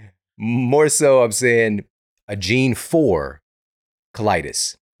more so I'm saying a gene for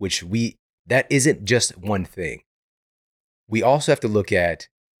colitis, which that isn't just one thing. We also have to look at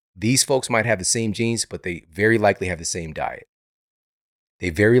these folks might have the same genes, but they very likely have the same diet. They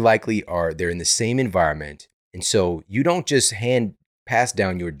very likely they're in the same environment. And so you don't just pass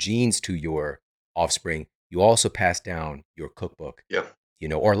down your genes to your offspring. You also pass down your cookbook, Yeah. you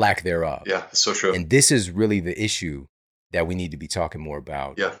know, or lack thereof. Yeah. That's so true. And this is really the issue that we need to be talking more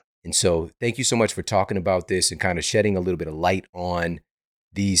about. Yeah. And so thank you so much for talking about this and kind of shedding a little bit of light on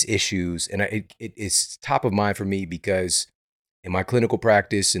these issues. And it's top of mind for me because in my clinical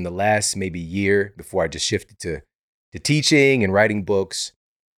practice in the last maybe year before I just shifted to teaching and writing books,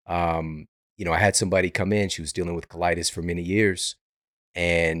 you know, I had somebody come in, she was dealing with colitis for many years,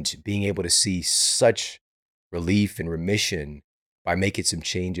 and being able to see such relief and remission by making some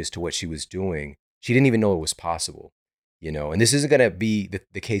changes to what she was doing. She didn't even know it was possible, you know, and this isn't going to be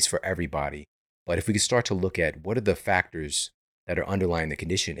the case for everybody. But if we could start to look at what are the factors that are underlying the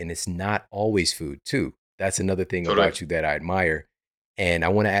condition, and it's not always food too. That's another thing Totally. about you that I admire. And I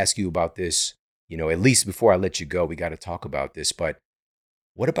want to ask you about this, you know, at least before I let you go, we got to talk about this. But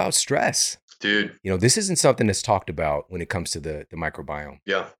what about stress? Dude. You know, this isn't something that's talked about when it comes to the microbiome.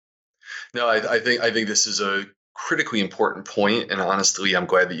 Yeah. No, I think this is a critically important point, and honestly, I'm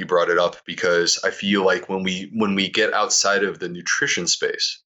glad that you brought it up because I feel like when we get outside of the nutrition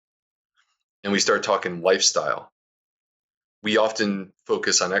space and we start talking lifestyle, we often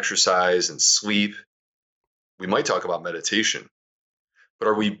focus on exercise and sleep. We might talk about meditation, but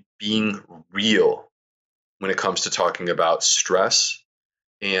are we being real when it comes to talking about stress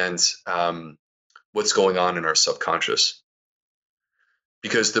and what's going on in our subconscious?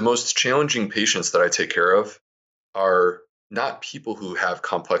 Because the most challenging patients that I take care of are not people who have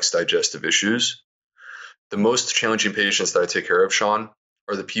complex digestive issues. The most challenging patients that I take care of, Sean,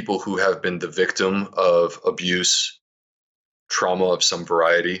 are the people who have been the victim of abuse, trauma of some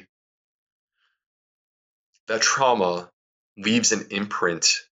variety. That trauma leaves an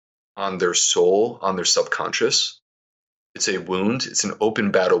imprint on their soul, on their subconscious. It's a wound. It's an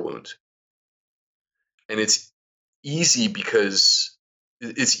open battle wound. And it's easy because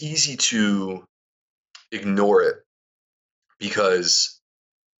it's easy to ignore it because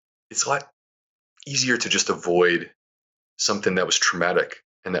it's a lot easier to just avoid something that was traumatic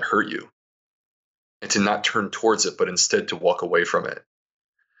and that hurt you and to not turn towards it, but instead to walk away from it.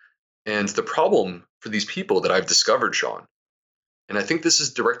 And the problem for these people that I've discovered, Sean, and I think this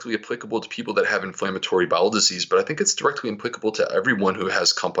is directly applicable to people that have inflammatory bowel disease, but I think it's directly applicable to everyone who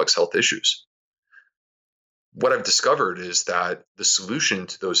has complex health issues. What I've discovered is that the solution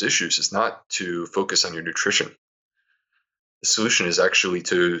to those issues is not to focus on your nutrition. The solution is actually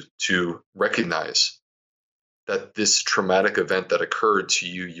to recognize that this traumatic event that occurred to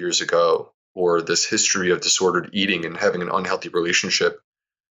you years ago, or this history of disordered eating and having an unhealthy relationship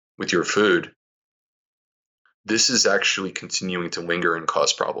with your food, this is actually continuing to linger and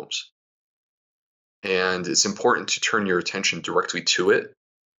cause problems. And it's important to turn your attention directly to it.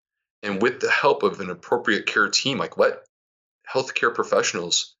 And with the help of an appropriate care team, like let healthcare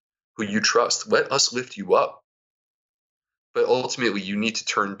professionals who you trust, let us lift you up. But ultimately, you need to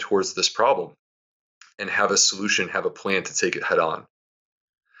turn towards this problem and have a solution, have a plan to take it head on.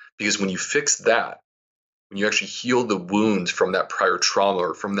 Because when you fix that, when you actually heal the wound from that prior trauma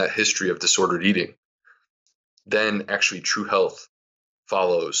or from that history of disordered eating, then actually true health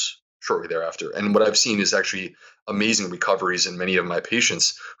follows shortly thereafter. And what I've seen is actually amazing recoveries in many of my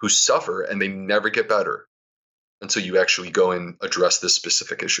patients who suffer and they never get better until you actually go and address this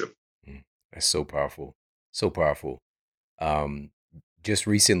specific issue. That's so powerful. So powerful. Just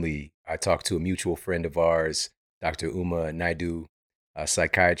recently, I talked to a mutual friend of ours, Dr. Uma Naidu, a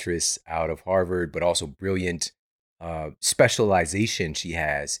psychiatrist out of Harvard, but also brilliant specialization she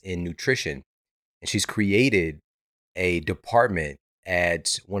has in nutrition. And she's created a department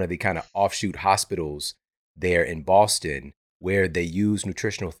at one of the kind of offshoot hospitals there in Boston where they use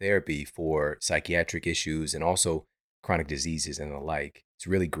nutritional therapy for psychiatric issues and also chronic diseases and the like. It's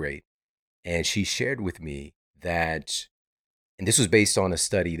really great. And she shared with me that, and this was based on a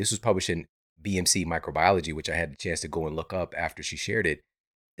study, this was published in BMC microbiology, which I had the chance to go and look up after she shared it,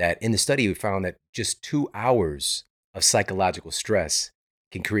 that in the study we found that just 2 hours of psychological stress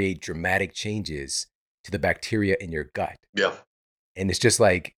can create dramatic changes to the bacteria in your gut. Yeah. And it's just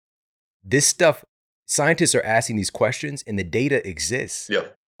like this stuff, scientists are asking these questions and the data exists. Yeah.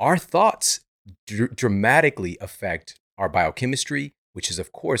 Our thoughts dramatically affect our biochemistry, which is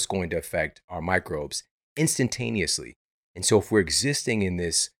of course going to affect our microbes instantaneously. And so if we're existing in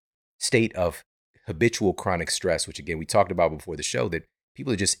this state of habitual chronic stress, which again, we talked about before the show, that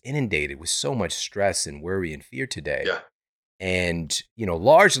people are just inundated with so much stress and worry and fear today. Yeah. And,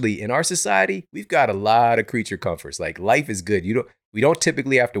 largely in our society, we've got a lot of creature comforts. Like life is good. We don't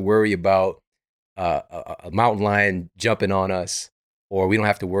typically have to worry about a mountain lion jumping on us, or we don't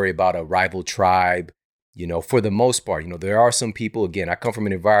have to worry about a rival tribe. For the most part, there are some people, again, I come from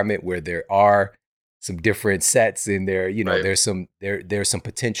an environment where there are some different sets in there, Right. there's some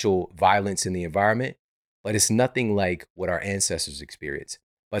potential violence in the environment, but it's nothing like what our ancestors experienced.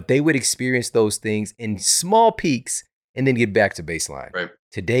 But they would experience those things in small peaks and then get back to baseline. Right.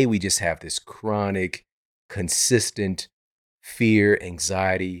 Today, we just have this chronic, consistent fear,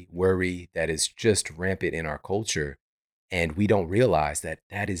 anxiety, worry that is just rampant in our culture. And we don't realize that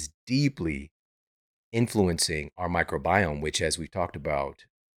that is deeply influencing our microbiome, which, as we've talked about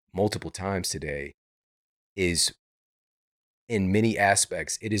multiple times today, is in many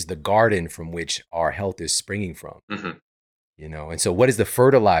aspects, it is the garden from which our health is springing from. Mm-hmm. And so what is the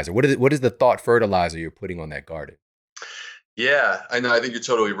fertilizer? What is the thought fertilizer you're putting on that garden? Yeah, I know. I think you're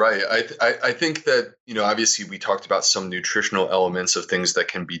totally right. I think that, obviously we talked about some nutritional elements of things that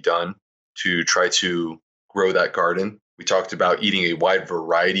can be done to try to grow that garden. We talked about eating a wide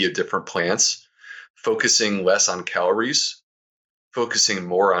variety of different plants, focusing less on calories, focusing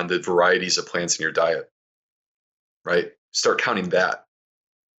more on the varieties of plants in your diet, right? Start counting that.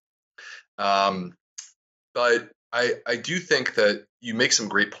 But I do think that you make some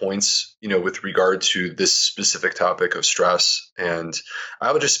great points, with regard to this specific topic of stress. And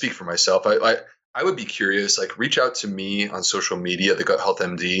I would just speak for myself. I would be curious, like reach out to me on social media, the Gut Health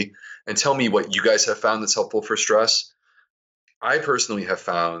MD, and tell me what you guys have found that's helpful for stress. I personally have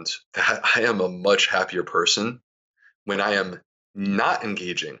found that I am a much happier person when I am not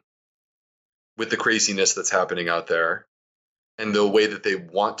engaging with the craziness that's happening out there and the way that they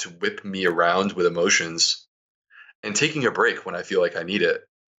want to whip me around with emotions, and taking a break when I feel like I need it.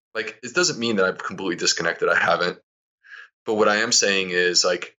 Like, it doesn't mean that I'm completely disconnected. I haven't. But what I am saying is,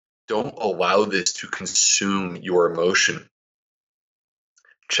 like, don't allow this to consume your emotion.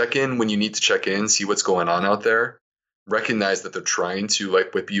 Check in when you need to check in, see what's going on out there. Recognize that they're trying to,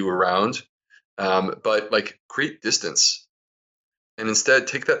 like, whip you around. But, like, create distance. And instead,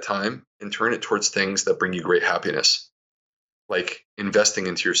 take that time and turn it towards things that bring you great happiness. Like investing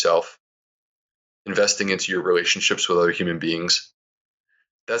into yourself, investing into your relationships with other human beings.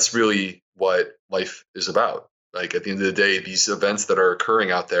 That's really what life is about. Like at the end of the day, these events that are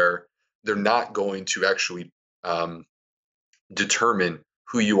occurring out there, they're not going to actually determine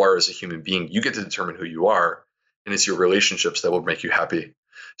who you are as a human being. You get to determine who you are, and it's your relationships that will make you happy.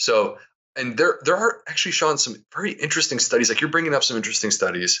 So, and there are actually, Sean, some very interesting studies. Like you're bringing up some interesting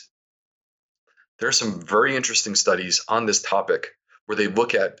studies. There are some very interesting studies on this topic where they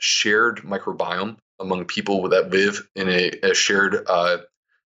look at shared microbiome among people that live in a shared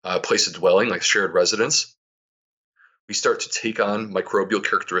place of dwelling, like shared residence. We start to take on microbial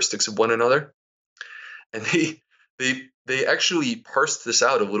characteristics of one another. And they actually parsed this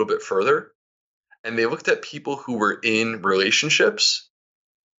out a little bit further. And they looked at people who were in relationships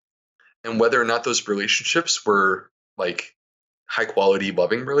and whether or not those relationships were like high quality,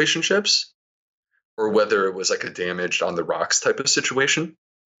 loving relationships, or whether it was like a damaged on the rocks type of situation.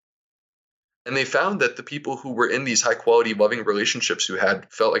 And they found that the people who were in these high quality, loving relationships who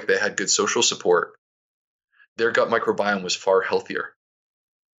had felt like they had good social support, their gut microbiome was far healthier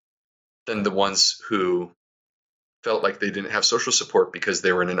than the ones who felt like they didn't have social support because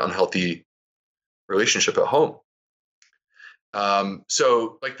they were in an unhealthy relationship at home.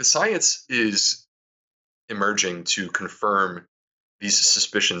 So like the science is emerging to confirm these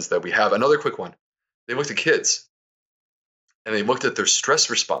suspicions that we have. Another quick one. They looked at kids and they looked at their stress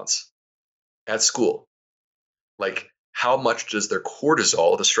response at school. Like how much does their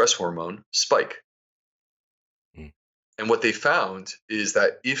cortisol, the stress hormone, spike? And what they found is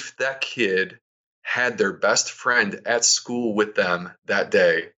that if that kid had their best friend at school with them that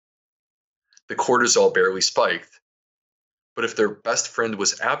day, the cortisol barely spiked. But if their best friend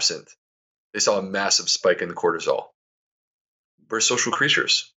was absent, they saw a massive spike in the cortisol. We're social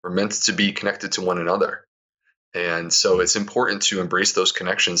creatures. We're meant to be connected to one another. And so it's important to embrace those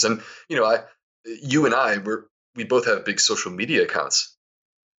connections. And, you and I, we both have big social media accounts,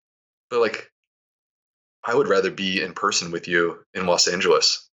 but like, I would rather be in person with you in Los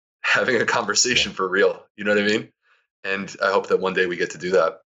Angeles, having a conversation for real. You know what I mean? And I hope that one day we get to do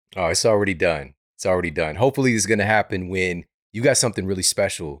that. Oh, it's already done. It's already done. Hopefully it's going to happen when you got something really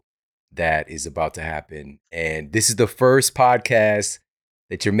special that is about to happen. And this is the first podcast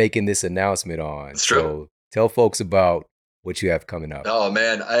that you're making this announcement on. It's true. So tell folks about what you have coming up. Oh,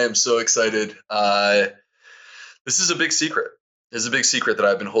 man, I am so excited. This is a big secret. It's a big secret that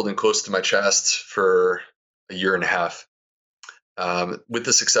I've been holding close to my chest for a year and a half. With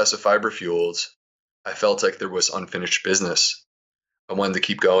the success of Fiber Fueled, I felt like there was unfinished business. I wanted to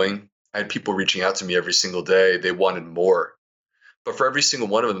keep going. I had people reaching out to me every single day. They wanted more. But for every single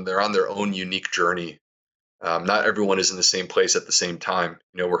one of them, they're on their own unique journey. Not everyone is in the same place at the same time.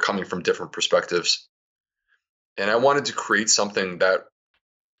 We're coming from different perspectives. And I wanted to create something that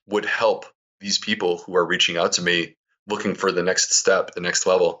would help these people who are reaching out to me looking for the next step, the next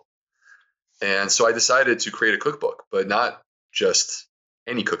level. And so I decided to create a cookbook, but not just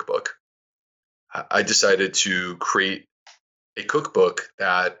any cookbook. I decided to create a cookbook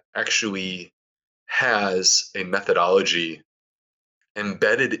that actually has a methodology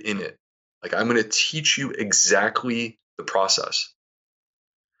embedded in it. Like, I'm going to teach you exactly the process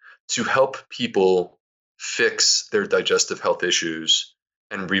to help people fix their digestive health issues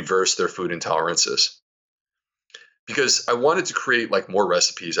and reverse their food intolerances. Because I wanted to create like more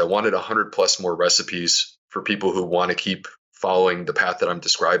recipes. I wanted 100 plus more recipes for people who want to keep following the path that I'm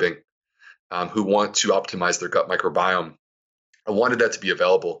describing, who want to optimize their gut microbiome. I wanted that to be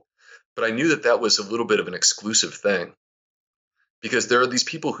available, but I knew that that was a little bit of an exclusive thing, because there are these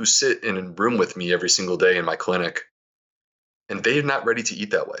people who sit in a room with me every single day in my clinic, and they are not ready to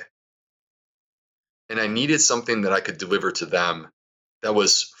eat that way. And I needed something that I could deliver to them that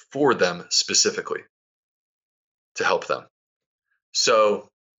was for them specifically to help them. So,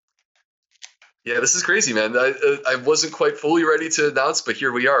 yeah, this is crazy, man. I wasn't quite fully ready to announce, but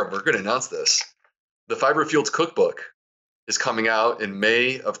here we are. We're going to announce this. The Fiber Fueled Cookbook is coming out in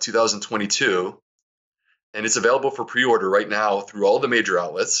May of 2022, and it's available for pre-order right now through all the major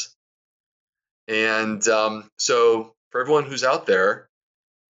outlets. And so for everyone who's out there,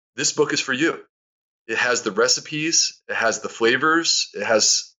 this book is for you. It has the recipes, it has the flavors, it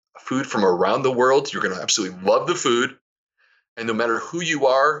has food from around the world. You're going to absolutely love the food. And no matter who you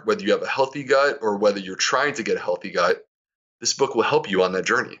are, whether you have a healthy gut or whether you're trying to get a healthy gut, this book will help you on that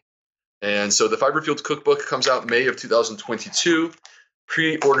journey. And so the Fiber Fueled Cookbook comes out May of 2022.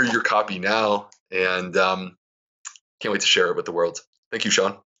 Pre-order your copy now, and can't wait to share it with the world. Thank you,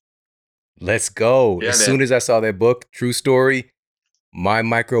 Sean. Let's go. Yeah, as man. soon as I saw that book, true story, my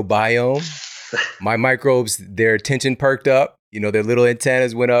microbiome, my microbes, their attention perked up. Their little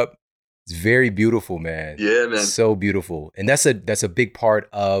antennas went up. It's very beautiful, man. Yeah, man. So beautiful. And that's a big part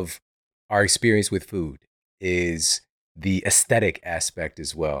of our experience with food, is the aesthetic aspect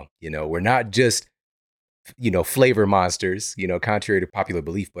as well. We're not just, flavor monsters, contrary to popular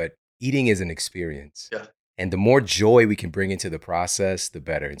belief, but eating is an experience. Yeah. And the more joy we can bring into the process, the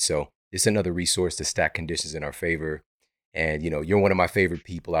better. And so it's another resource to stack conditions in our favor. And, you're one of my favorite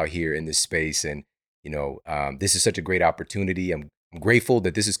people out here in this space. And, this is such a great opportunity. I'm grateful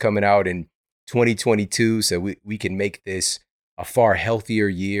that this is coming out in 2022, so we can make this a far healthier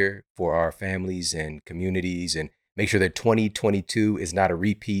year for our families and communities, and make sure that 2022 is not a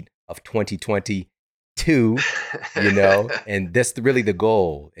repeat of 2022, and that's really the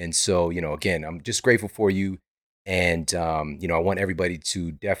goal. And so, again, I'm just grateful for you. And, I want everybody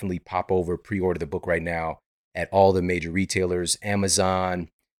to definitely pop over, pre-order the book right now at all the major retailers, Amazon.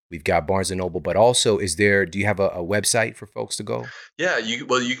 We've got Barnes & Noble, but also do you have a website for folks to go? Yeah, you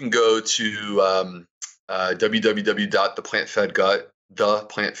can go to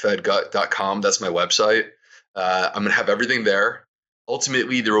www.theplantfedgut.com. That's my website. I'm going to have everything there.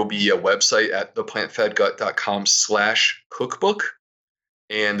 Ultimately, there will be a website at theplantfedgut.com/cookbook.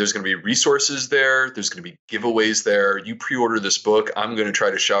 And there's going to be resources there. There's going to be giveaways there. You pre-order this book, I'm going to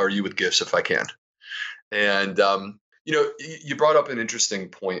try to shower you with gifts if I can. And, you brought up an interesting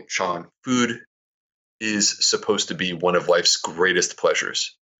point, Sean. Food is supposed to be one of life's greatest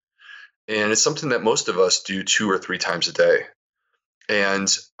pleasures. And it's something that most of us do 2 or 3 times a day.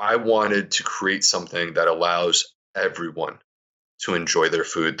 And I wanted to create something that allows everyone to enjoy their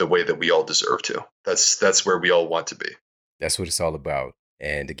food the way that we all deserve to. That's where we all want to be. That's what it's all about.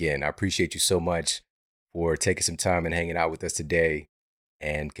 And again, I appreciate you so much for taking some time and hanging out with us today.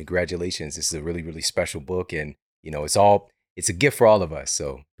 And congratulations. This is a really, really special book. And, it's all it's a gift for all of us.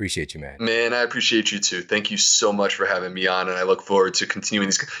 So appreciate you, man. Man, I appreciate you too. Thank you so much for having me on. And I look forward to continuing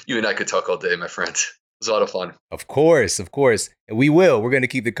these. You and I could talk all day, my friend. It was a lot of fun. Of course. And we will. We're going to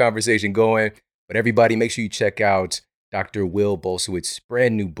keep the conversation going. But everybody, make sure you check out Dr. Will Bulsiewicz's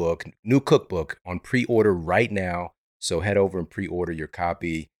brand new book, new cookbook on pre-order right now. So head over and pre-order your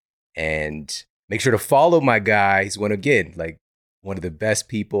copy and make sure to follow my guy. He's one of the best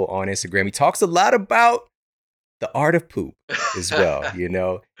people on Instagram. He talks a lot about the art of poop as well,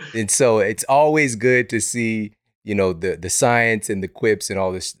 And so it's always good to see, the science and the quips and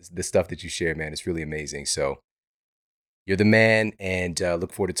all this, the stuff that you share, man. It's really amazing. So you're the man, and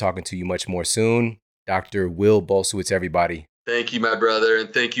look forward to talking to you much more soon. Dr. Will Bulsiewicz, everybody. Thank you, my brother.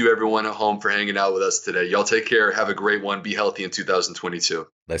 And thank you, everyone at home, for hanging out with us today. Y'all take care. Have a great one. Be healthy in 2022.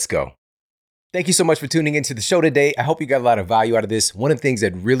 Let's go. Thank you so much for tuning into the show today. I hope you got a lot of value out of this. One of the things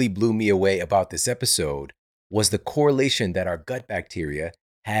that really blew me away about this episode was the correlation that our gut bacteria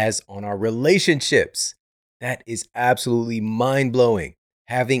has on our relationships. That is absolutely mind-blowing.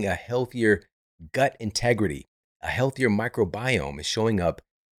 Having a healthier gut integrity, a healthier microbiome is showing up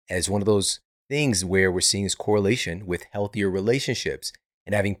as one of those things where we're seeing this correlation with healthier relationships,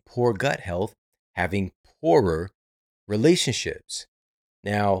 and having poor gut health, having poorer relationships.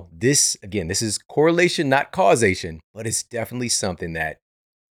 Now, this is correlation, not causation, but it's definitely something that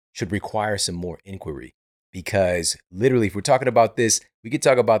should require some more inquiry. Because literally, if we're talking about this, we could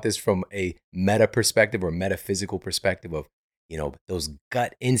talk about this from a meta perspective or metaphysical perspective of, those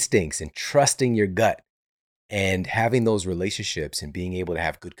gut instincts and trusting your gut and having those relationships and being able to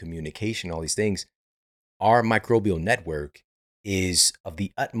have good communication, all these things. Our microbial network is of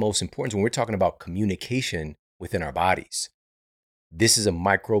the utmost importance when we're talking about communication within our bodies. This is a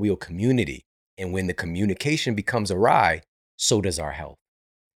microbial community. And when the communication becomes awry, so does our health.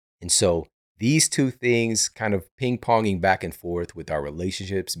 And so these two things kind of ping-ponging back and forth with our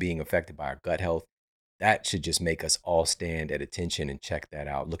relationships being affected by our gut health, that should just make us all stand at attention and check that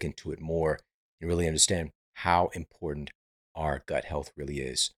out, look into it more, and really understand how important our gut health really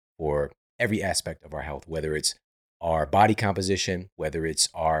is for every aspect of our health, whether it's our body composition, whether it's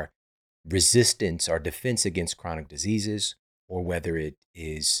our resistance, our defense against chronic diseases, or whether it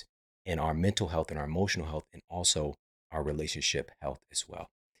is in our mental health and our emotional health, and also our relationship health as well.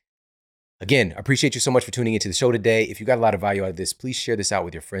 Again, I appreciate you so much for tuning into the show today. If you got a lot of value out of this, please share this out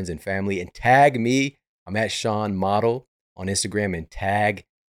with your friends and family and tag me. I'm at Sean Model on Instagram, and tag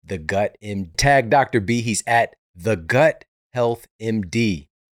Dr. B. He's at The Gut Health MD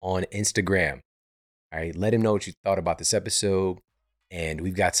on Instagram. All right, let him know what you thought about this episode. And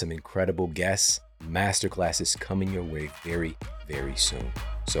we've got some incredible guests, masterclasses coming your way very, very soon.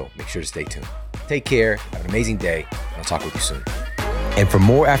 So make sure to stay tuned. Take care. Have an amazing day. And I'll talk with you soon. And for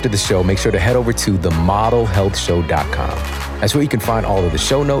more after the show, make sure to head over to themodelhealthshow.com. That's where you can find all of the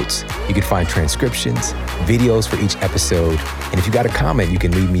show notes. You can find transcriptions, videos for each episode. And if you got a comment, you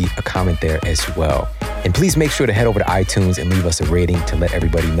can leave me a comment there as well. And please make sure to head over to iTunes and leave us a rating to let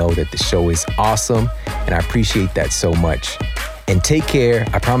everybody know that the show is awesome. And I appreciate that so much. And take care.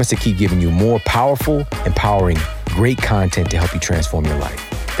 I promise to keep giving you more powerful, empowering, great content to help you transform your life.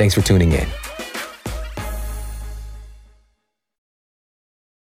 Thanks for tuning in.